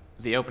of Us.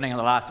 The opening of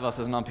The Last of Us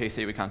isn't on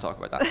PC, we can't talk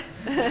about that.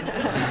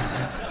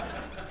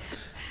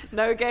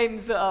 No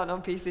games that aren't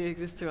on PC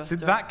exist to us. So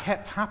John. that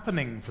kept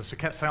happening to us. We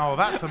kept saying, oh,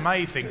 that's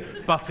amazing,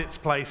 but it's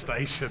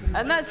PlayStation.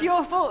 And that's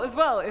your fault as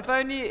well. If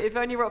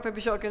only Rock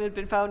Paper Shotgun had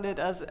been founded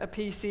as a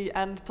PC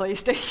and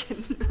PlayStation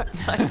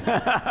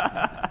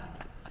website.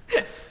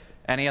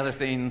 Any other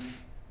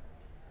scenes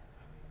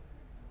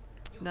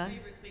No.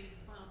 Favourite scene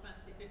from Final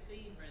Fantasy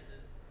 15, Brendan?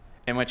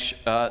 in which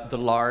the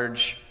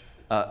large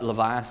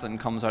Leviathan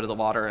comes out of the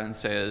water and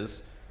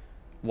says,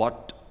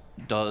 "What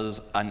does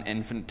an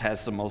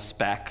infinitesimal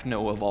speck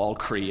know of all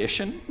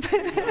creation?"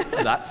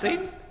 That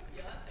scene?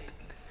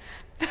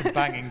 Some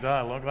banging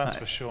dialogue, that's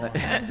for sure.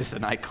 It's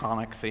an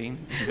iconic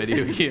scene in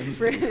video games,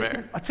 to be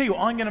fair. I tell you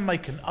what, I'm going to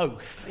make an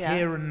oath Yeah.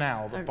 here and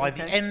now that by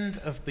the Okay. end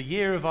of the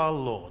year of our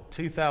Lord,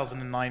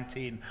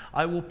 2019,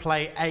 I will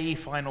play a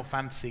Final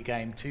Fantasy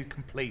game to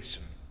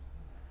completion.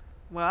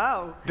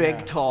 Wow. Big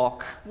Yeah.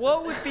 talk.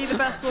 What would be the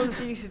best one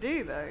for you to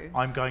do, though?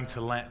 I'm going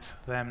to let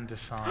them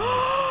decide.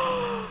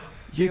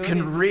 You You'll need can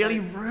to really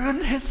say-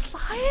 ruin his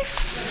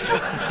life.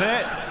 This is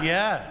it,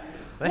 yeah.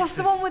 What's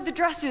the one with the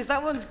dresses?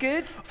 That one's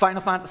good.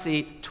 Final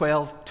Fantasy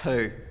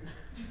 12-2.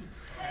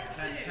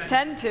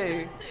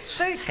 10-2.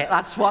 So,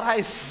 That's what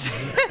I said.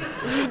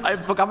 I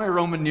got my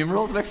Roman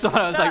numerals mixed up,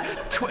 and I was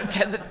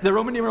like, the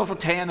Roman numeral for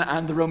 10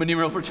 and the Roman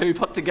numeral for 2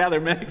 put together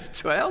makes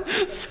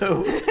 12.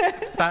 So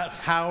That's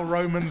how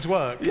Romans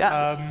work.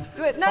 Yeah.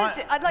 but no,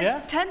 I'd like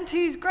yeah?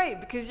 10-2 is great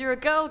because you're a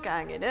girl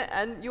gang in it,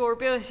 and your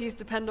abilities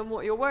depend on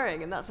what you're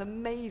wearing, and that's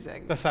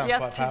amazing. That sounds you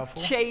have quite to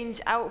powerful.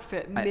 change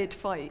outfit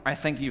mid-fight. I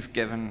think you've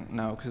given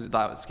because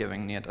that's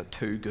giving it a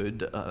too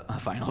good a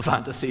Final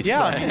Fantasy to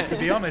Yeah, play. I mean, to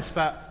be honest,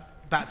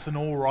 that's an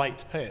all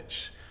right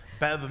pitch.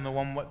 Better than the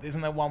one.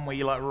 Isn't there one where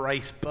you like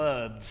race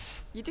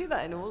birds? You do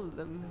that in all of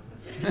them.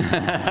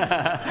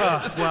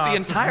 Well, The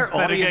entire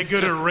better audience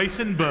get good just- at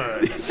racing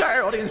birds. The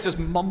entire audience just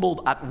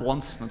mumbled at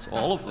once, and it's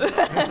all of them.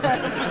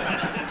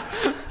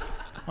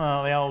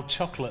 Well, the old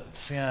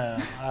chocolates,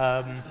 yeah.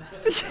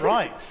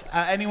 Right.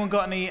 Anyone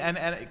got any?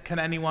 And can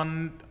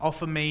anyone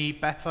offer me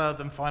better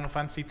than Final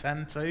Fantasy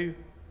X too?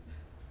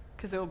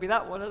 Because it will be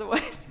that one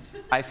otherwise.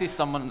 I see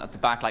someone at the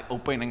back like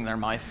opening their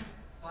mouth.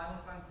 Final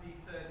Fantasy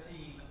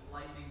 13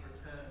 Lightning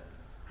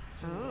Returns.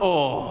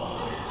 Oh,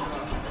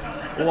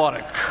 what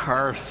a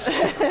curse!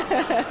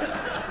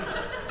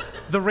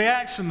 The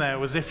reaction there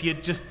was if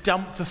you'd just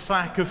dumped a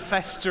sack of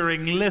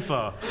festering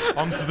liver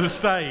onto the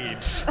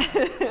stage. Does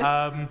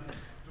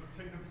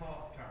Kingdom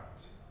Hearts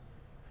count?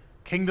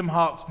 Kingdom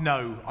Hearts,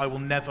 no. I will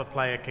never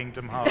play a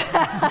Kingdom Hearts.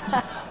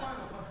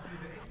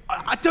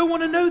 I don't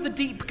want to know the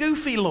deep,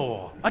 goofy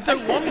lore. I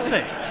don't want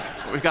it.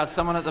 We've got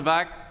someone at the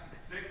back.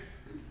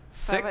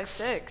 5 by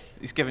 6.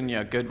 He's giving you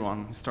a good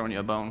one. He's throwing you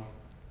a bone.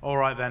 All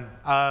right, then.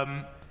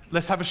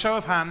 Let's have a show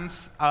of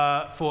hands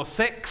for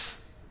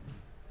 6.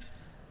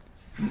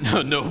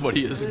 No,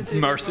 nobody is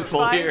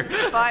merciful 5, here.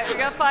 5. We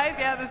got 5.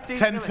 Yeah, let's do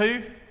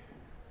 10-2.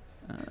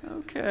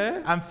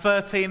 Okay. And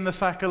 13, the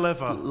sack of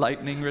liver.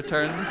 Lightning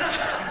returns.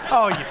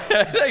 Oh,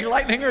 yeah.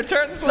 Lightning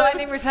returns.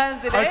 Lightning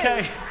returns it Okay.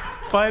 is.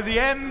 By the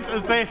end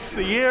of this,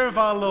 the year of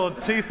our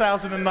Lord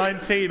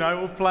 2019, I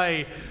will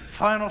play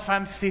Final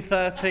Fantasy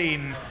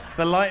 13,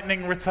 The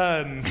Lightning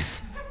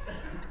Returns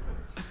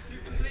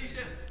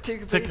To to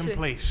completion.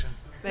 completion.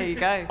 There you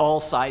go. All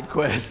side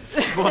quests.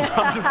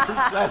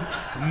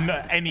 100%.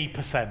 No, any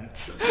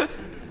percent.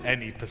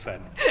 Any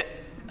percent.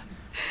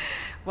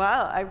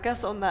 Well, I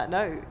guess on that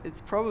note,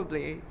 it's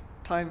probably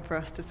time for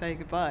us to say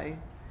goodbye.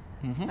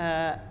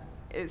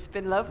 It's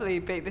been lovely.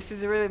 This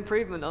is a real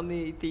improvement on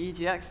the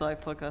EGX Live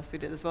podcast we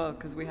did as well,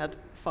 because we had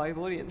 5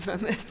 audience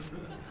members.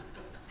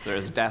 There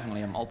is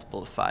definitely a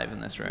multiple of 5 in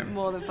this room.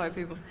 More than 5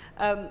 people.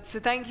 So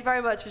thank you very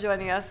much for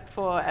joining us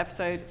for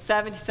episode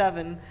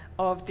 77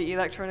 of the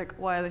Electronic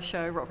Wireless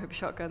Show, Rock, Paper,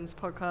 Shotguns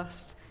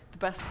podcast. The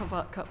best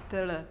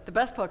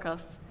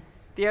podcast,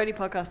 the only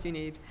podcast you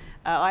need.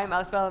 I am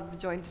Alice Bell. I'm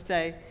joined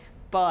today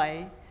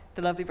by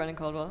the lovely Brendan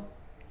Caldwell.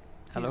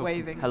 He's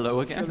waving. Hello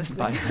if you're again. listening.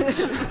 Bye.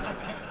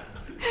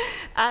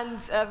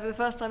 And for the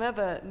first time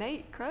ever,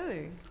 Nate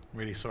Crowley.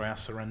 Really sorry I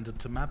surrendered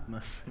to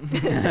madness.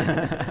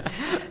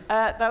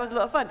 That was a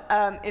lot of fun.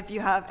 If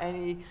you have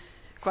any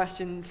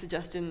questions,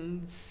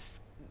 suggestions,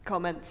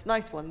 comments,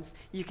 nice ones,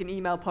 you can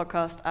email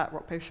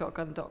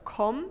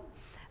podcast@rockpapershotgun.com.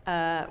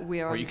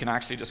 We are Or on you can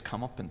actually just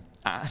come up and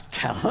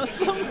tell us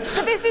them.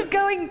 This is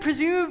going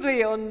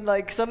presumably on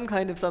like some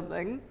kind of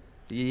something.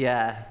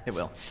 Yeah, it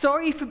will.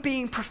 Sorry for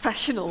being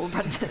professional,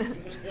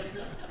 Brendan.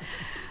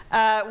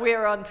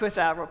 We're on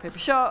Twitter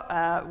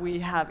 @RockPaperShot. We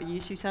have a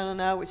YouTube channel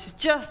now, which is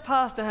just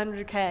past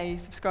 100k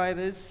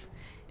subscribers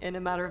in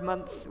a matter of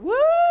months. Woo!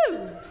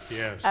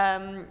 Yes.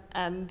 And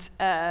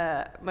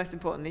most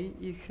importantly,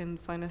 you can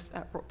find us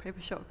at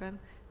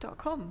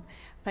rockpapershotgun.com.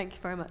 Thank you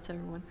very much,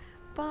 everyone.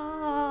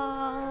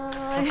 Bye.